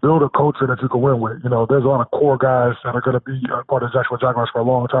 build a culture that you can win with. There's a lot of core guys that are going to be part of the Jacksonville Jaguars for a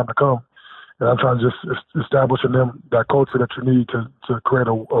long time to come. And I'm trying to just establish in them that culture that you need to create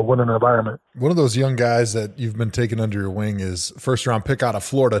a winning environment. One of those young guys that you've been taking under your wing is first-round pick out of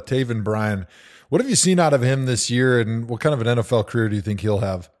Florida, Taven Bryan. What have you seen out of him this year, and what kind of an NFL career do you think he'll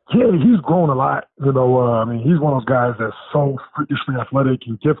have? Yeah, he's grown a lot. He's one of those guys that's so freakishly athletic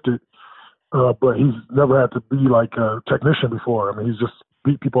and gifted, but he's never had to be like a technician before. He's just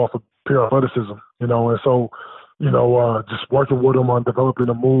beat people off of pure athleticism, and so – just working with him on developing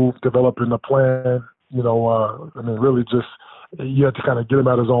a move, developing a plan, really just you have to kind of get him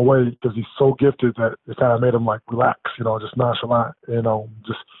out of his own way because he's so gifted that it kind of made him, like, relax, just nonchalant, and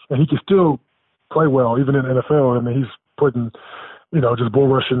he can still play well, even in the NFL. He's putting, just bull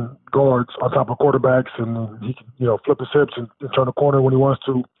rushing guards on top of quarterbacks, and he can, flip his hips and turn the corner when he wants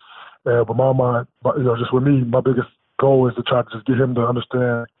to. But my mind, just with me, my biggest goal is to try to just get him to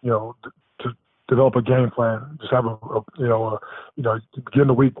understand, to develop a game plan. Just have get in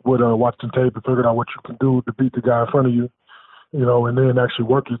the week with watching tape and figuring out what you can do to beat the guy in front of you, and then actually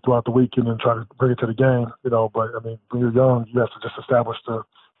work it throughout the week and then try to bring it to the game, But when you're young, you have to just establish the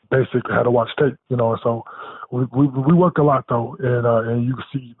basic how to watch tape, So we work a lot though, and you can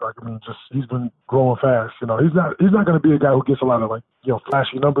see, he's been growing fast. He's not going to be a guy who gets a lot of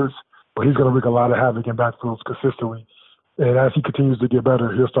flashy numbers, but he's going to wreak a lot of havoc in backfields consistently. And as he continues to get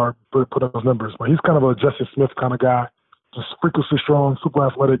better, he'll start putting up those numbers. But he's kind of a Justice Smith kind of guy, just freakishly strong, super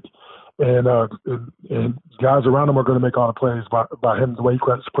athletic, and guys around him are going to make all the plays by him, the way he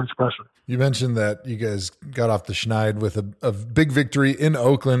puts pressure. You mentioned that you guys got off the schneid with a big victory in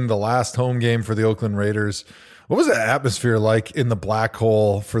Oakland, the last home game for the Oakland Raiders. What was the atmosphere like in the Black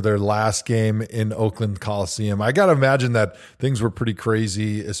Hole for their last game in Oakland Coliseum? I got to imagine that things were pretty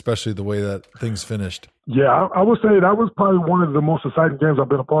crazy, especially the way that things finished. Yeah, I would say that was probably one of the most exciting games I've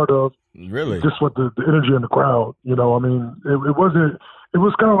been a part of. Really? Just with the energy in the crowd. It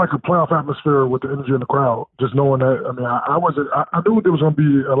was kind of like a playoff atmosphere with the energy in the crowd. Just knowing that, I knew there was going to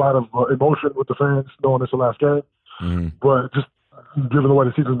be a lot of emotion with the fans knowing it's the last game. Mm-hmm. But just given the way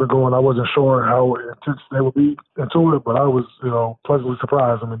the season's been going, I wasn't sure how intense they would be into it, but I was, pleasantly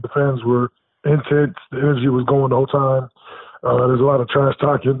surprised. The fans were intense. The energy was going the whole time. There's a lot of trash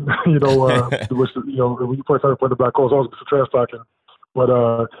talking, which, when you play the Black Hole, there's always some trash talking. But,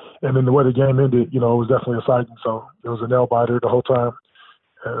 and then the way the game ended, it was definitely exciting. So it was a nail biter the whole time.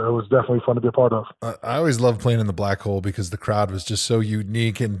 It was definitely fun to be a part of. I always loved playing in the Black Hole because the crowd was just so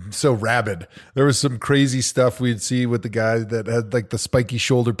unique and so rabid. There was some crazy stuff we'd see with the guys that had like the spiky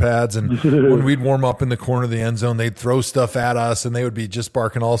shoulder pads, and when we'd warm up in the corner of the end zone, they'd throw stuff at us, and they would be just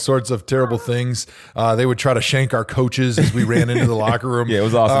barking all sorts of terrible things. They would try to shank our coaches as we ran into the locker room. Yeah, it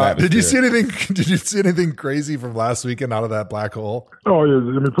was awesome. Did you see anything? Did you see anything crazy from last weekend out of that Black Hole? Oh yeah,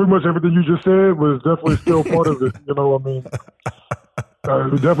 pretty much everything you just said was definitely still part of it.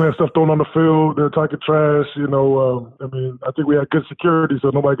 We definitely had stuff thrown on the field. They're talking trash. I think we had good security, so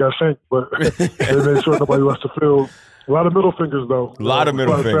nobody got shanked, but they made sure nobody rushed the field. A lot of middle fingers, though. A lot of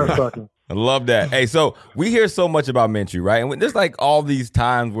middle fingers. I love that. Hey, so we hear so much about Minshew, right? And there's like all these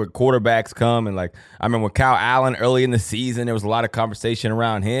times where quarterbacks come, and like I remember with Kyle Allen early in the season, there was a lot of conversation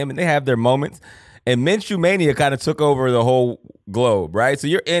around him, and they have their moments. And Minshew mania kind of took over the whole globe, right? So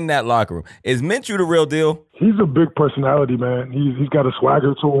you're in that locker room. Is Minshew the real deal? He's a big personality, man. He's got a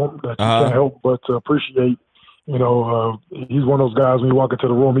swagger to him that you can't help but appreciate. He's one of those guys when you walk into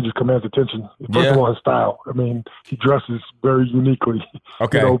the room, he just commands attention. First of all, his style. He dresses very uniquely.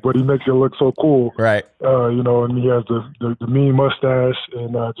 Okay. But he makes it look so cool. Right. And he has the mean mustache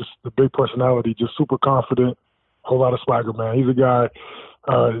and just the big personality, just super confident, whole lot of swagger, man. He's a guy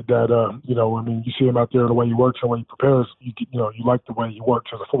you see him out there and the way he works and the way he prepares, you like the way he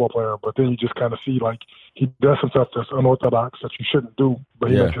works as a football player, but then you just kind of see like he does some stuff that's unorthodox that you shouldn't do, but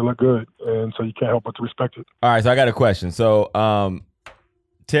he makes it look good, and so you can't help but to respect it. All right, so I got a question. So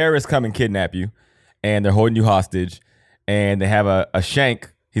terrorists come and kidnap you, and they're holding you hostage, and they have a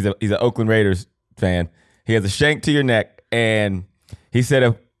shank. He's an Oakland Raiders fan. He has a shank to your neck, and he said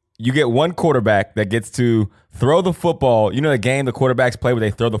if you get one quarterback that gets to throw the football. The game the quarterbacks play where they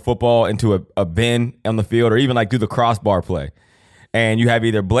throw the football into a bin on the field, or even like do the crossbar play. And you have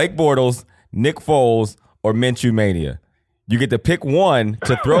either Blake Bortles, Nick Foles, or Minshew Mania. You get to pick one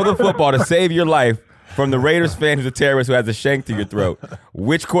to throw the football to save your life from the Raiders fan who's a terrorist who has a shank to your throat.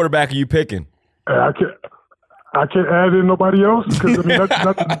 Which quarterback are you picking? I I can't add in nobody else because I mean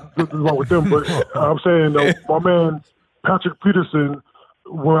nothing wrong with them. But I'm saying my man Patrick Peterson,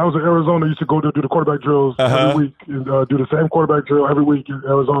 when I was in Arizona, used to go to do the quarterback drills every week and do the same quarterback drill every week in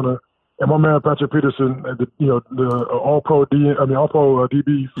Arizona. And my man Patrick Peterson, the All-Pro DB,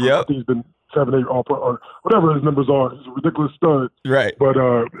 I think he's been 7, 8 All-Pro or whatever his numbers are. He's a ridiculous stud. Right. But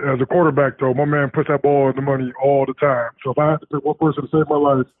as a quarterback, though, my man puts that ball in the money all the time. So if I had to pick one person to save my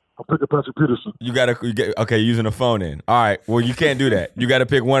life, I'll pick Patrick Peterson. Okay, using a phone in. All right. Well, you can't do that. You got to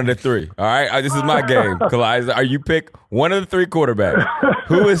pick one of the three. All right. This is my game. Calais, you pick one of the three quarterbacks.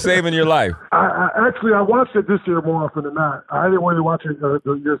 Who is saving your life? I watched it this year more often than not. I didn't really watch it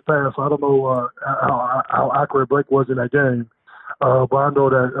the years past, so I don't know how accurate Blake was in that game. But I know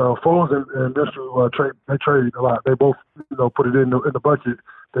that Foles and Mr. trade a lot. They both, put it in the bucket.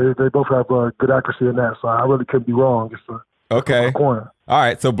 They both have good accuracy in that, so I really couldn't be wrong. Okay. All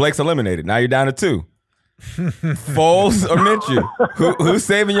right. So Blake's eliminated. Now you're down to 2. Foles or Minshew? Who's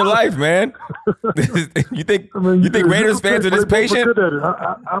saving your life, man? you think Raiders fans are this patient? Good at it.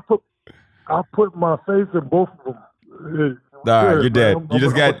 I put my faith in both of them. All right, you're dead. You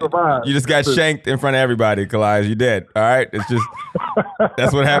just got shanked in front of everybody, Calais. You're dead. All right, it's just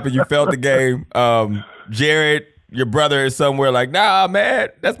that's what happened. You felt the game. Jared, your brother is somewhere like, nah, man,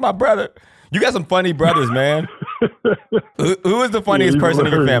 that's my brother. You got some funny brothers, man. Who is the funniest person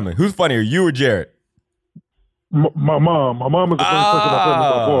in your family? Who's funnier, you or Jared? My mom. My mom is the funniest person in my family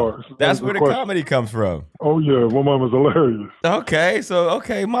by far. That's where the comedy comes from. Oh yeah, my mom is hilarious.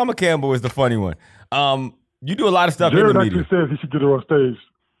 Okay, Mama Campbell is the funny one. You do a lot of stuff Jared in the media. actually says he should get her on stage.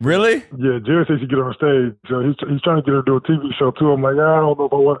 Really? Yeah, Jared says he should get her on stage. He's trying to get her to do a TV show too. I'm like, I don't know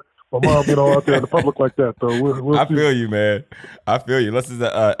about what my mom, out there in the public like that though. We'll I see. feel you, man. I feel you. Unless it's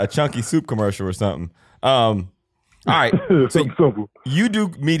a chunky soup commercial or something. All right. So simple. You do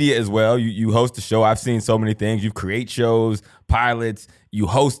media as well. You host a show. I've seen so many things. You create shows, pilots. You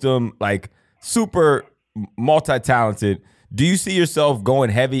host them. Like super multi-talented. Do you see yourself going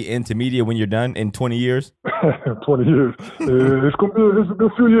heavy into media when you're done in 20 years? 20 years. It's going to be a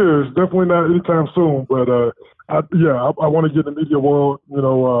few years. Definitely not anytime soon. But, I want to get in the media world. I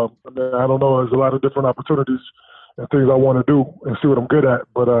don't know. There's a lot of different opportunities and things I want to do and see what I'm good at.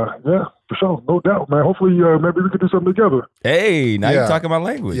 But, for sure. No doubt, man. Hopefully, maybe we could do something together. Hey, now you're talking my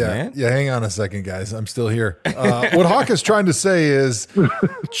language, man. Yeah, hang on a second, guys. I'm still here. What Hawk is trying to say is,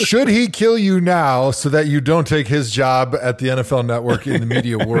 should he kill you now so that you don't take his job at the NFL Network in the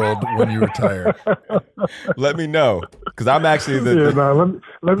media world when you retire? Let me know, because I'm actually let me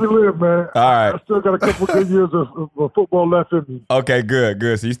live, man. All right. I still got a couple good years of football left in me. Okay, good.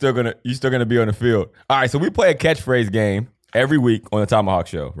 So you're still gonna be on the field. All right. So we play a catchphrase game every week on the ThomaHawk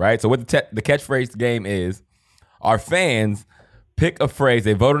Show, right? So what the catchphrase game is, our fans pick a phrase,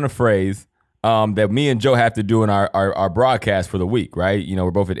 they vote on a phrase that me and Joe have to do in our broadcast for the week, right?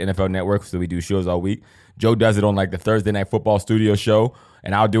 We're both at NFL Network, so we do shows all week. Joe does it on like the Thursday Night Football studio show,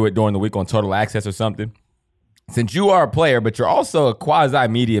 and I'll do it during the week on Total Access or something. Since you are a player, but you're also a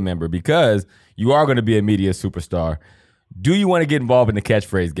quasi-media member because you are going to be a media superstar, do you want to get involved in the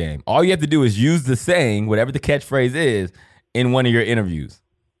catchphrase game? All you have to do is use the saying, whatever the catchphrase is, in one of your interviews.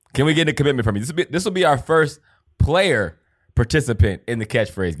 Can we get a commitment from you? This will be our first player participant in the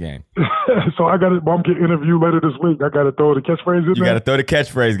catchphrase game. So I got it. I'm getting interviewed later this week. I got to throw the catchphrase in there. You got to throw the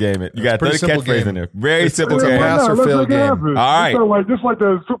catchphrase game in. You got to throw the catchphrase in there. Very simple it's game. A pass or fail game. All right. Just like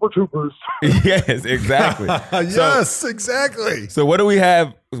the Super Troopers. Yes, exactly. Exactly. So what do we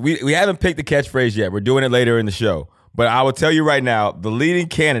have? We haven't picked the catchphrase yet. We're doing it later in the show. But I will tell you right now, the leading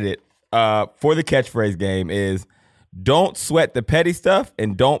candidate for the catchphrase game is don't sweat the petty stuff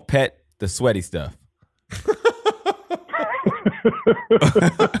and don't pet the sweaty stuff.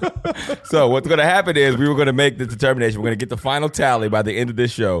 So what's going to happen is we were going to make the determination. We're going to get the final tally by the end of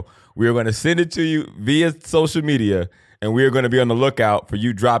this show. We are going to send it to you via social media, and we are going to be on the lookout for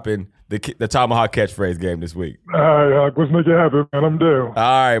you dropping the ThomaHawk catchphrase game this week. All right, let's make it happen, man. I'm down. All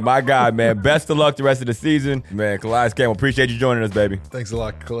right, my God, man. Best of luck the rest of the season. Man, Calais Campbell, appreciate you joining us, baby. Thanks a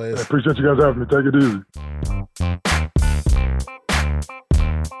lot, Calais. I appreciate you guys having me. Take it easy.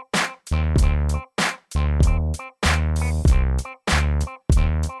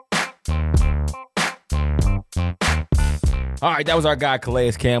 All right, that was our guy,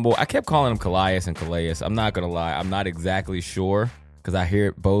 Calais Campbell. I kept calling him Calais and Calais. I'm not going to lie. I'm not exactly sure because I hear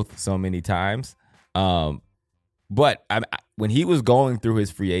it both so many times. But when he was going through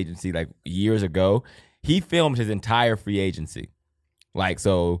his free agency like years ago, he filmed his entire free agency. Like,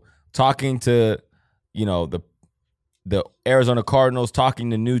 so talking to, the Arizona Cardinals,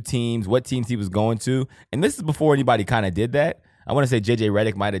 talking to new teams, what teams he was going to. And this is before anybody kind of did that. I want to say J.J.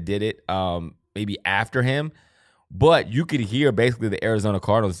 Redick might have did it maybe after him. But you could hear basically the Arizona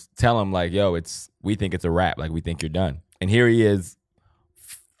Cardinals tell him, like, yo, we think it's a wrap. Like, we think you're done. And here he is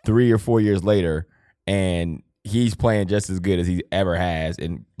 3 or 4 years later, and he's playing just as good as he ever has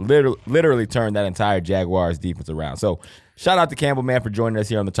and literally turned that entire Jaguars defense around. So shout out to Campbell, man, for joining us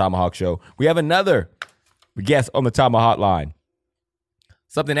here on the ThomaHawk Show. We have another guest on the ThomaHawk line.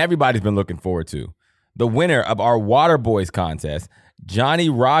 Something everybody's been looking forward to. The winner of our Waterboys contest, Johnny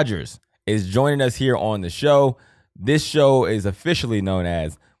Rogers, is joining us here on the show. This show is officially known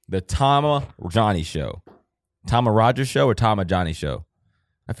as the ThomaJohnny Show. Thoma Rogers Show or ThomaJohnny Show?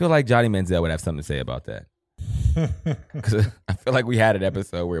 I feel like Johnny Manziel would have something to say about that. Because I feel like we had an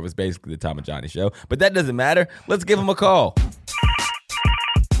episode where it was basically the ThomaJohnny Show. But that doesn't matter. Let's give him a call.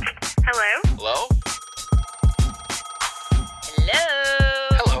 Hello? Hello? Hello?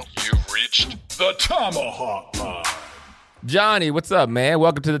 Hello. You've reached the Tomahawk Line. Johnny, what's up, man?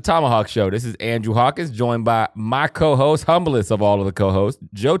 Welcome to the ThomaHawk Show. This is Andrew Hawkins, joined by my co-host, humblest of all of the co-hosts,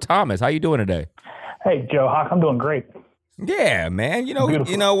 Joe Thomas. How you doing today? Hey, Joe Hawk, I'm doing great. Yeah, man. You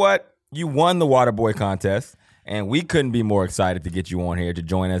Beautiful. know what? You won the Waterboy contest, and we couldn't be more excited to get you on here to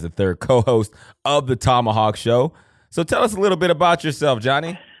join as a third co-host of the ThomaHawk Show. So tell us a little bit about yourself,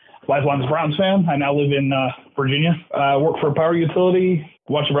 Johnny. Lifelong Browns fan. I now live in Virginia. Work for a power utility.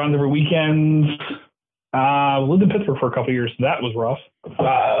 Watch the Browns every weekend. Lived in Pittsburgh for a couple of years. That was rough.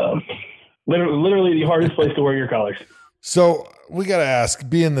 Literally the hardest place to wear your colors. So we got to ask,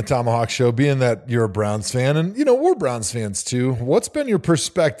 being the ThomaHawk Show, being that you're a Browns fan, and, you know, we're Browns fans too, what's been your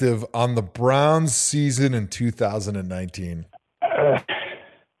perspective on the Browns season in 2019? And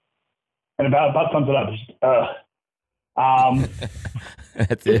about sums it up.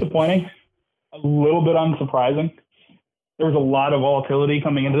 That's it. Disappointing. A little bit unsurprising. There was a lot of volatility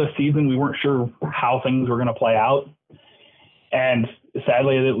coming into this season. We weren't sure how things were going to play out. And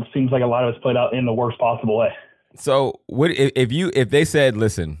sadly, it seems like a lot of it's played out in the worst possible way. So what if they said,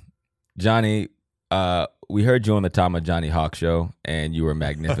 listen, Johnny, we heard you on the ThomaJohnnyHawk Show and you were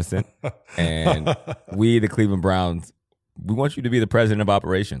magnificent. And we, the Cleveland Browns, we want you to be the president of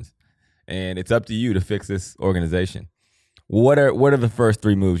operations. And it's up to you to fix this organization. What are the first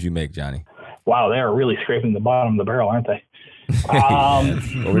three moves you make, Johnny? Wow, they are really scraping the bottom of the barrel, aren't they?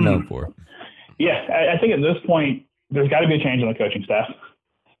 That's what we're known for. Yeah, I think at this point, there's got to be a change in the coaching staff.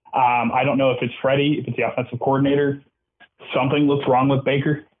 I don't know if it's Freddie, if it's the offensive coordinator. Something looks wrong with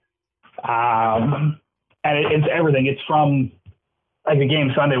Baker. And it's everything. It's from, like, the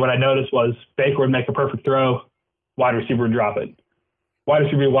game Sunday, what I noticed was Baker would make a perfect throw, wide receiver would drop it. Wide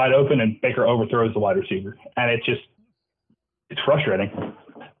receiver would be wide open, and Baker overthrows the wide receiver. And it's frustrating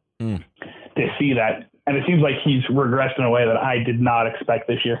to see that. And it seems like he's regressed in a way that I did not expect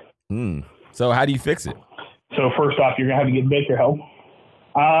this year. So how do you fix it? So first off, you're going to have to get Baker help.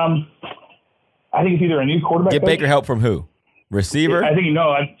 I think it's either a new quarterback. Get Baker help from who? Receiver? I think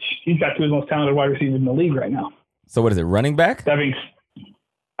he's got two of the most talented wide receivers in the league right now. So what is it, running back? That means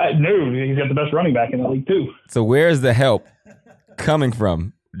no, he's got the best running back in the league too. So where's the help coming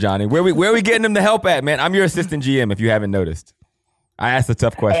from, Johnny? Where are we getting him the help at, man? I'm your assistant GM if you haven't noticed. I asked a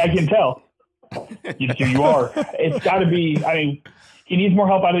tough question. I can tell. You are. It's got to be. I mean, he needs more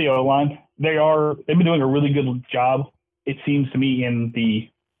help out of the O-line. They've been doing a really good job, it seems to me, in the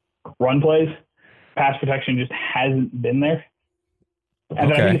run plays. Pass protection just hasn't been there.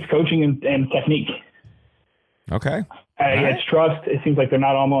 And I think it's coaching and technique. Okay. It's trust. It seems like they're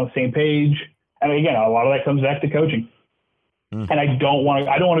not all on the same page. And again, a lot of that comes back to coaching. And I don't want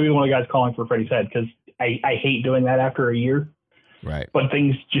to be one of the guys calling for Freddie's head, because I hate doing that after a year. Right. But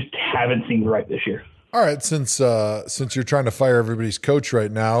things just haven't seemed right this year. All right, since you're trying to fire everybody's coach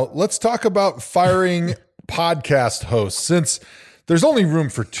right now, let's talk about firing podcast hosts. Since there's only room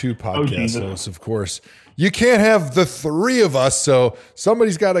for two podcast hosts, of course, you can't have the three of us, so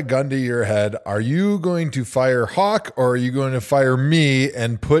somebody's got a gun to your head. Are you going to fire Hawk, or are you going to fire me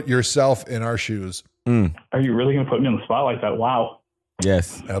and put yourself in our shoes? Are you really going to put me on the spot like that? Wow.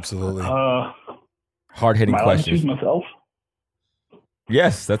 Yes. Absolutely. Hard-hitting question. Am I allowed to choose myself?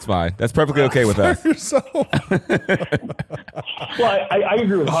 Yes, that's fine. That's perfectly okay with us. Well, I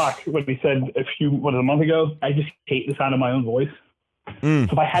agree with Hawk when he said a month ago, I just hate the sound of my own voice. So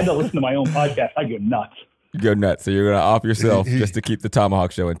if I had to listen to my own podcast, I'd go nuts. You go nuts. So you're going to off yourself just to keep the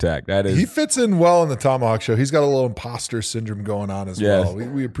ThomaHawk Show intact. He fits in well in the ThomaHawk Show. He's got a little imposter syndrome going on as well.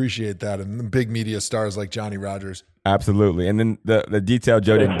 We appreciate that. And the big media stars like Johnny Rogers. Absolutely. And then the detail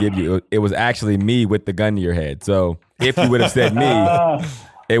Joe didn't give you, it was actually me with the gun to your head. So if you would have said me,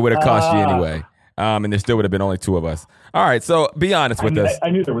 it would have cost you anyway. And there still would have been only two of us. All right. So be honest with us. I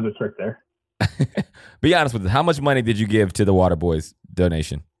knew there was a trick there. Be honest with us. How much money did you give to the Waterboys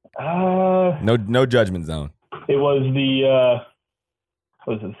donation? No judgment zone. It was the,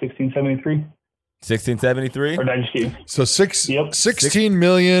 what was it, 1673? 1673. Or did I just keep? So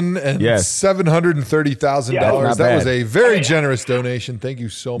 $16,730,000. That was a very generous donation. Thank you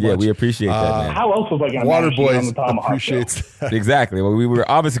so much. Yeah, we appreciate that, man. How else was I going to manage on Waterboys the ThomaHawk appreciates Show? that. Exactly. Well, we were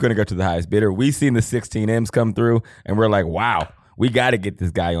obviously going to go to the highest bidder. We seen the 16 M's come through, and we're like, wow, we got to get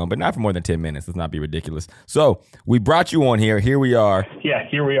this guy on, but not for more than 10 minutes. Let's not be ridiculous. So we brought you on here. Here we are. Yeah,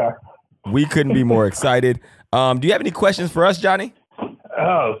 here we are. We couldn't be more excited. Do you have any questions for us, Johnny?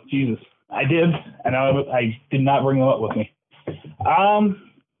 Oh, Jesus. I did, and I did not bring them up with me.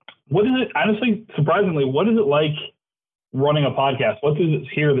 What is it, honestly, surprisingly, what is it like running a podcast? What does it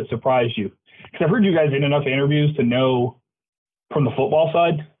here that surprised you? Because I've heard you guys in enough interviews to know from the football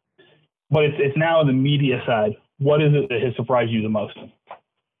side, but it's now the media side. What is it that has surprised you the most?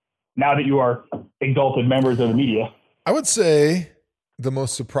 Now that you are exalted members of the media. I would say the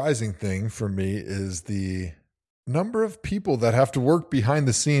most surprising thing for me is the number of people that have to work behind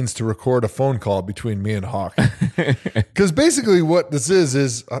the scenes to record a phone call between me and Hawk. Because basically what this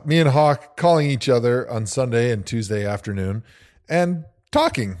is me and Hawk calling each other on Sunday and Tuesday afternoon and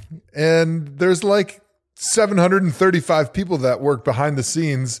talking. And there's like 735 people that work behind the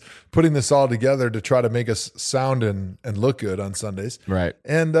scenes putting this all together to try to make us sound and look good on Sundays. Right.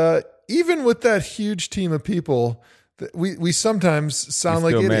 And even with that huge team of people, we sometimes sound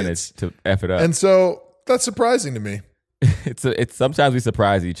like idiots. Manage to F it up. And so that's surprising to me. It's sometimes we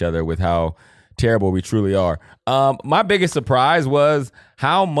surprise each other with how terrible we truly are. My biggest surprise was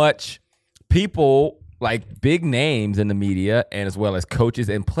how much people, like big names in the media and as well as coaches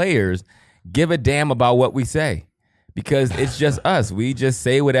and players, give a damn about what we say, because it's just us. We just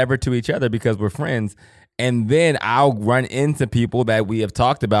say whatever to each other because we're friends. And then I'll run into people that we have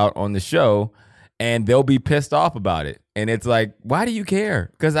talked about on the show and they'll be pissed off about it. And it's like, why do you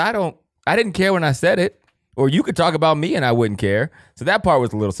care? Because I didn't care when I said it. Or you could talk about me and I wouldn't care. So that part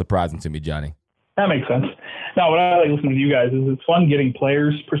was a little surprising to me, Johnny. That makes sense. Now, what I like listening to you guys is it's fun getting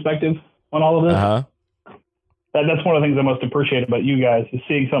players' perspective on all of this. That's one of the things I most appreciate about you guys is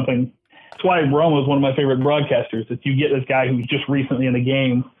seeing something. That's why Rome was one of my favorite broadcasters. Is you get this guy who's just recently in the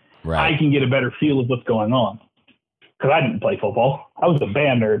game. Right. I can get a better feel of what's going on. Because I didn't play football. I was a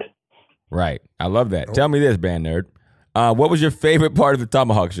band nerd. Right. I love that. Tell me this, band nerd. What was your favorite part of the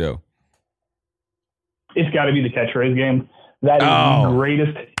ThomaHawk Show? It's got to be the catchphrase game. That is the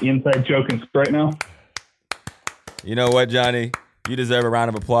greatest inside joke in right now. You know what, Johnny? You deserve a round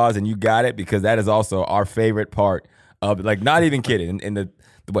of applause, and you got it, because that is also our favorite part of, like, not even kidding. In the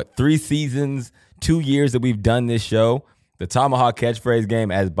 3 seasons, 2 years that we've done this show, the ThomaHawk catchphrase game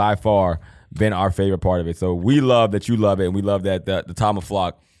has by far been our favorite part of it. So we love that you love it, and we love that the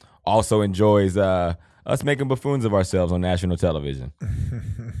ThomaFlock also enjoys us making buffoons of ourselves on national television.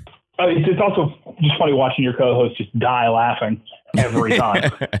 It's also just funny watching your co-host just die laughing every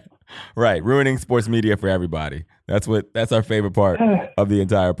time. Right. Ruining sports media for everybody. That's our favorite part of the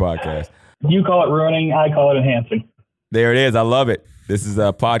entire podcast. You call it ruining. I call it enhancing. There it is. I love it. This is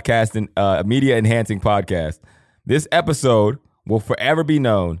a podcast, a media enhancing podcast. This episode will forever be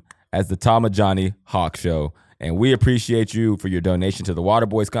known as the ThomaJohnnyHawk Show. And we appreciate you for your donation to the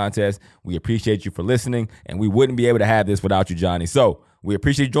Waterboys contest. We appreciate you for listening. And we wouldn't be able to have this without you, Johnny. So we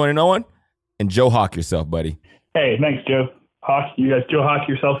appreciate you joining on. And Joe Hawk yourself, buddy. Hey, thanks, Joe. Hawk, you guys, Joe Hawk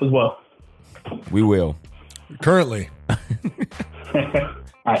yourself as well. We will. Currently. All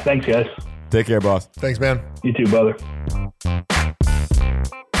right, thanks, guys. Take care, boss. Thanks, man. You too, brother.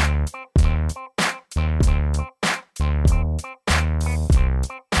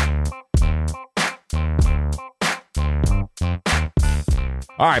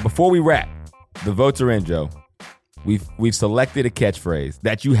 All right, before we wrap, the votes are in, Joe. We've selected a catchphrase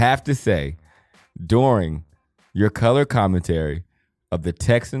that you have to say during your color commentary of the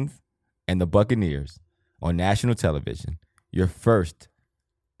Texans and the Buccaneers on national television. Your first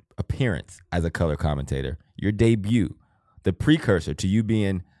appearance as a color commentator, your debut, the precursor to you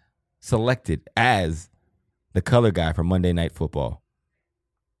being selected as the color guy for Monday Night Football.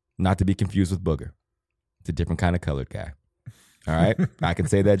 Not to be confused with Booger. It's a different kind of colored guy. All right? I can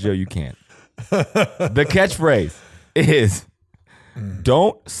say that, Joe. You can't. The catchphrase is,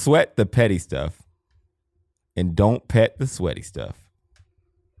 don't sweat the petty stuff and don't pet the sweaty stuff.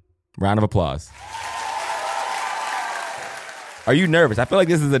 Round of applause. Are you nervous? I feel like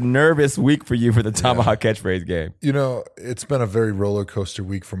this is a nervous week for you for the ThomaHawk catchphrase game. You know, it's been a very roller coaster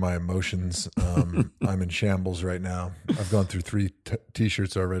week for my emotions. I'm in shambles right now. I've gone through 3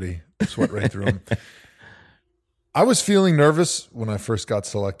 T-shirts already, sweat right through them. I was feeling nervous when I first got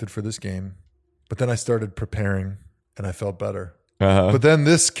selected for this game, but then I started preparing and I felt better. But then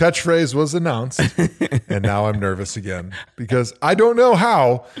this catchphrase was announced, and now I'm nervous again because I don't know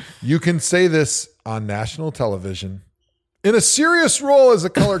how you can say this on national television in a serious role as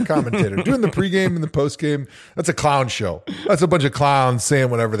a color commentator, doing the pregame and the postgame. That's a clown show. That's a bunch of clowns saying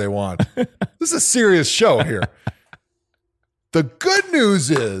whatever they want. This is a serious show here. The good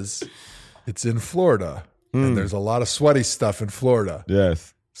news is it's in Florida, and there's a lot of sweaty stuff in Florida.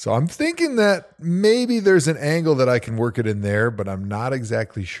 Yes. So I'm thinking that maybe there's an angle that I can work it in there, but I'm not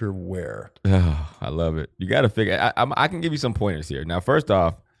exactly sure where. Oh, I love it. You got to figure. I can give you some pointers here. Now, first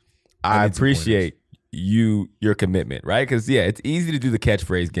off, I appreciate your commitment, right? Because it's easy to do the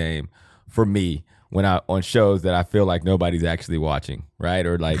catchphrase game for me when on shows that I feel like nobody's actually watching, right?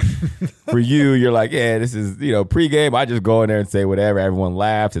 Or like for you, you're like, this is pregame. I just go in there and say whatever. Everyone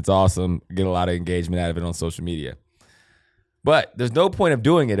laughs. It's awesome. Get a lot of engagement out of it on social media. But there's no point of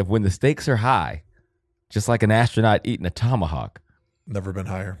doing it if when the stakes are high, just like an astronaut eating a tomahawk. Never been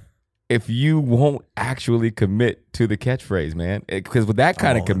higher. If you won't actually commit to the catchphrase, man. Because with that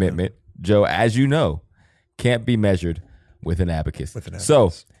kind of commitment, Joe, as you know, can't be measured with an abacus.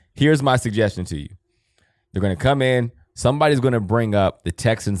 So here's my suggestion to you. They're going to come in. Somebody's going to bring up the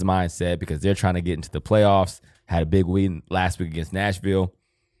Texans' mindset because they're trying to get into the playoffs. Had a big win last week against Nashville.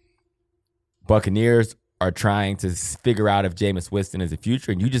 Buccaneers are trying to figure out if Jameis Winston is the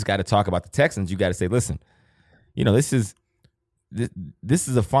future, and you just got to talk about the Texans. You got to say, listen, this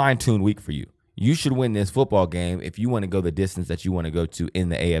is a fine-tuned week for you. You should win this football game if you want to go the distance that you want to go to in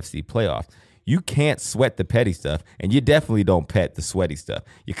the AFC playoffs. You can't sweat the petty stuff, and you definitely don't pet the sweaty stuff.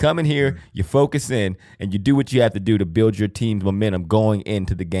 You come in here, you focus in, and you do what you have to do to build your team's momentum going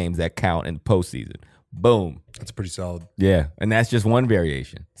into the games that count in the postseason. Boom. That's pretty solid. Yeah, and that's just one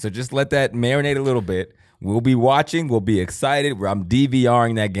variation. So just let that marinate a little bit. We'll be watching. We'll be excited. I'm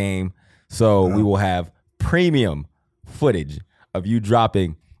DVRing that game, so we will have premium footage of you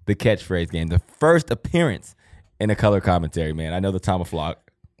dropping the catchphrase game. The first appearance in a color commentary, man. I know the ThomaHawk.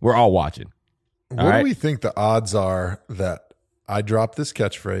 We're all watching. What do we think the odds are that I drop this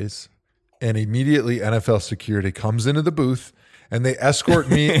catchphrase and immediately NFL security comes into the booth and they escort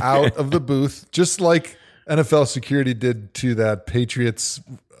me out of the booth, just like NFL security did to that Patriots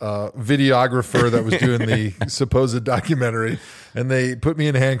videographer that was doing the supposed documentary, and they put me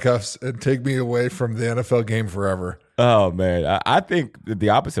in handcuffs and take me away from the NFL game forever? Oh, man. I think the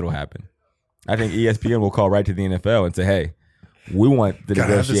opposite will happen. I think ESPN will call right to the NFL and say, hey, we want the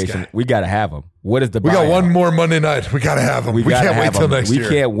negotiation. We got to have them. What is the We got one more Monday night. We got to have him. We can't wait till next year. We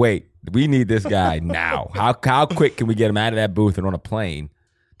can't wait. We need this guy now. How quick can we get him out of that booth and on a plane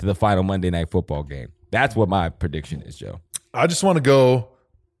to the final Monday Night Football game? That's what my prediction is, Joe. I just want to go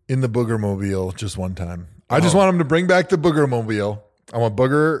in the Booger Mobile just one time. I just want him to bring back the Booger Mobile. I want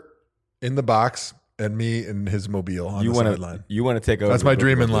Booger in the box and me in his mobile on the sideline. You want to take over? That's my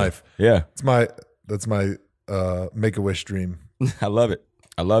dream in life. Yeah. That's my Make-A-Wish dream. I love it.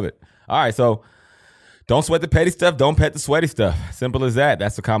 All right, so don't sweat the petty stuff. Don't pet the sweaty stuff. Simple as that.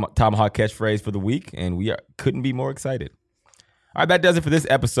 That's the ThomaHawk catchphrase for the week, and we couldn't be more excited. All right, that does it for this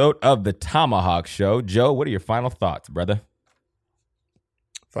episode of the ThomaHawk Show. Joe, what are your final thoughts, brother?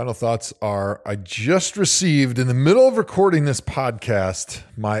 Final thoughts are, I just received, in the middle of recording this podcast,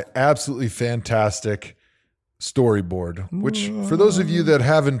 my absolutely fantastic storyboard, which for those of you that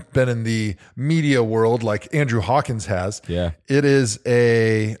haven't been in the media world like Andrew Hawkins has, it is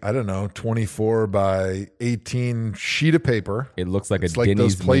a, 24 by 18 sheet of paper. It looks like it's like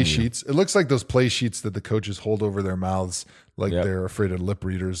those play sheets. It looks like those play sheets that the coaches hold over their mouths like they're afraid of lip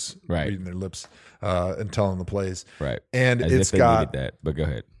readers reading their lips and telling the plays. Right. And as it's if got needed that, but go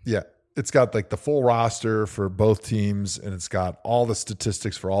ahead. Yeah. It's got like the full roster for both teams, and it's got all the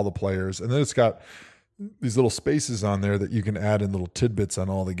statistics for all the players. And then it's got these little spaces on there that you can add in little tidbits on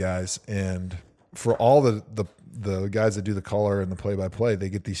all the guys. And for all the guys that do the color and the play-by-play, they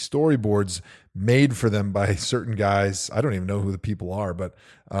get these storyboards made for them by certain guys. I don't even know who the people are, but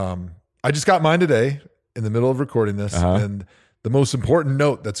I just got mine today in the middle of recording this. And the most important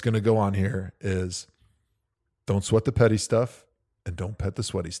note that's going to go on here is don't sweat the petty stuff and don't pet the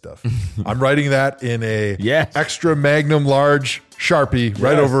sweaty stuff. I'm writing that in a extra magnum large Sharpie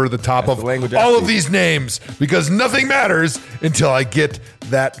right over the top of all of these names, because nothing matters until I get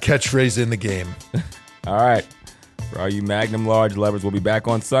that catchphrase in the game. All right. For all you magnum large lovers, we'll be back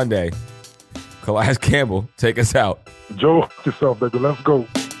on Sunday. Calais Campbell, take us out. Joe, yourself, baby. Let's go.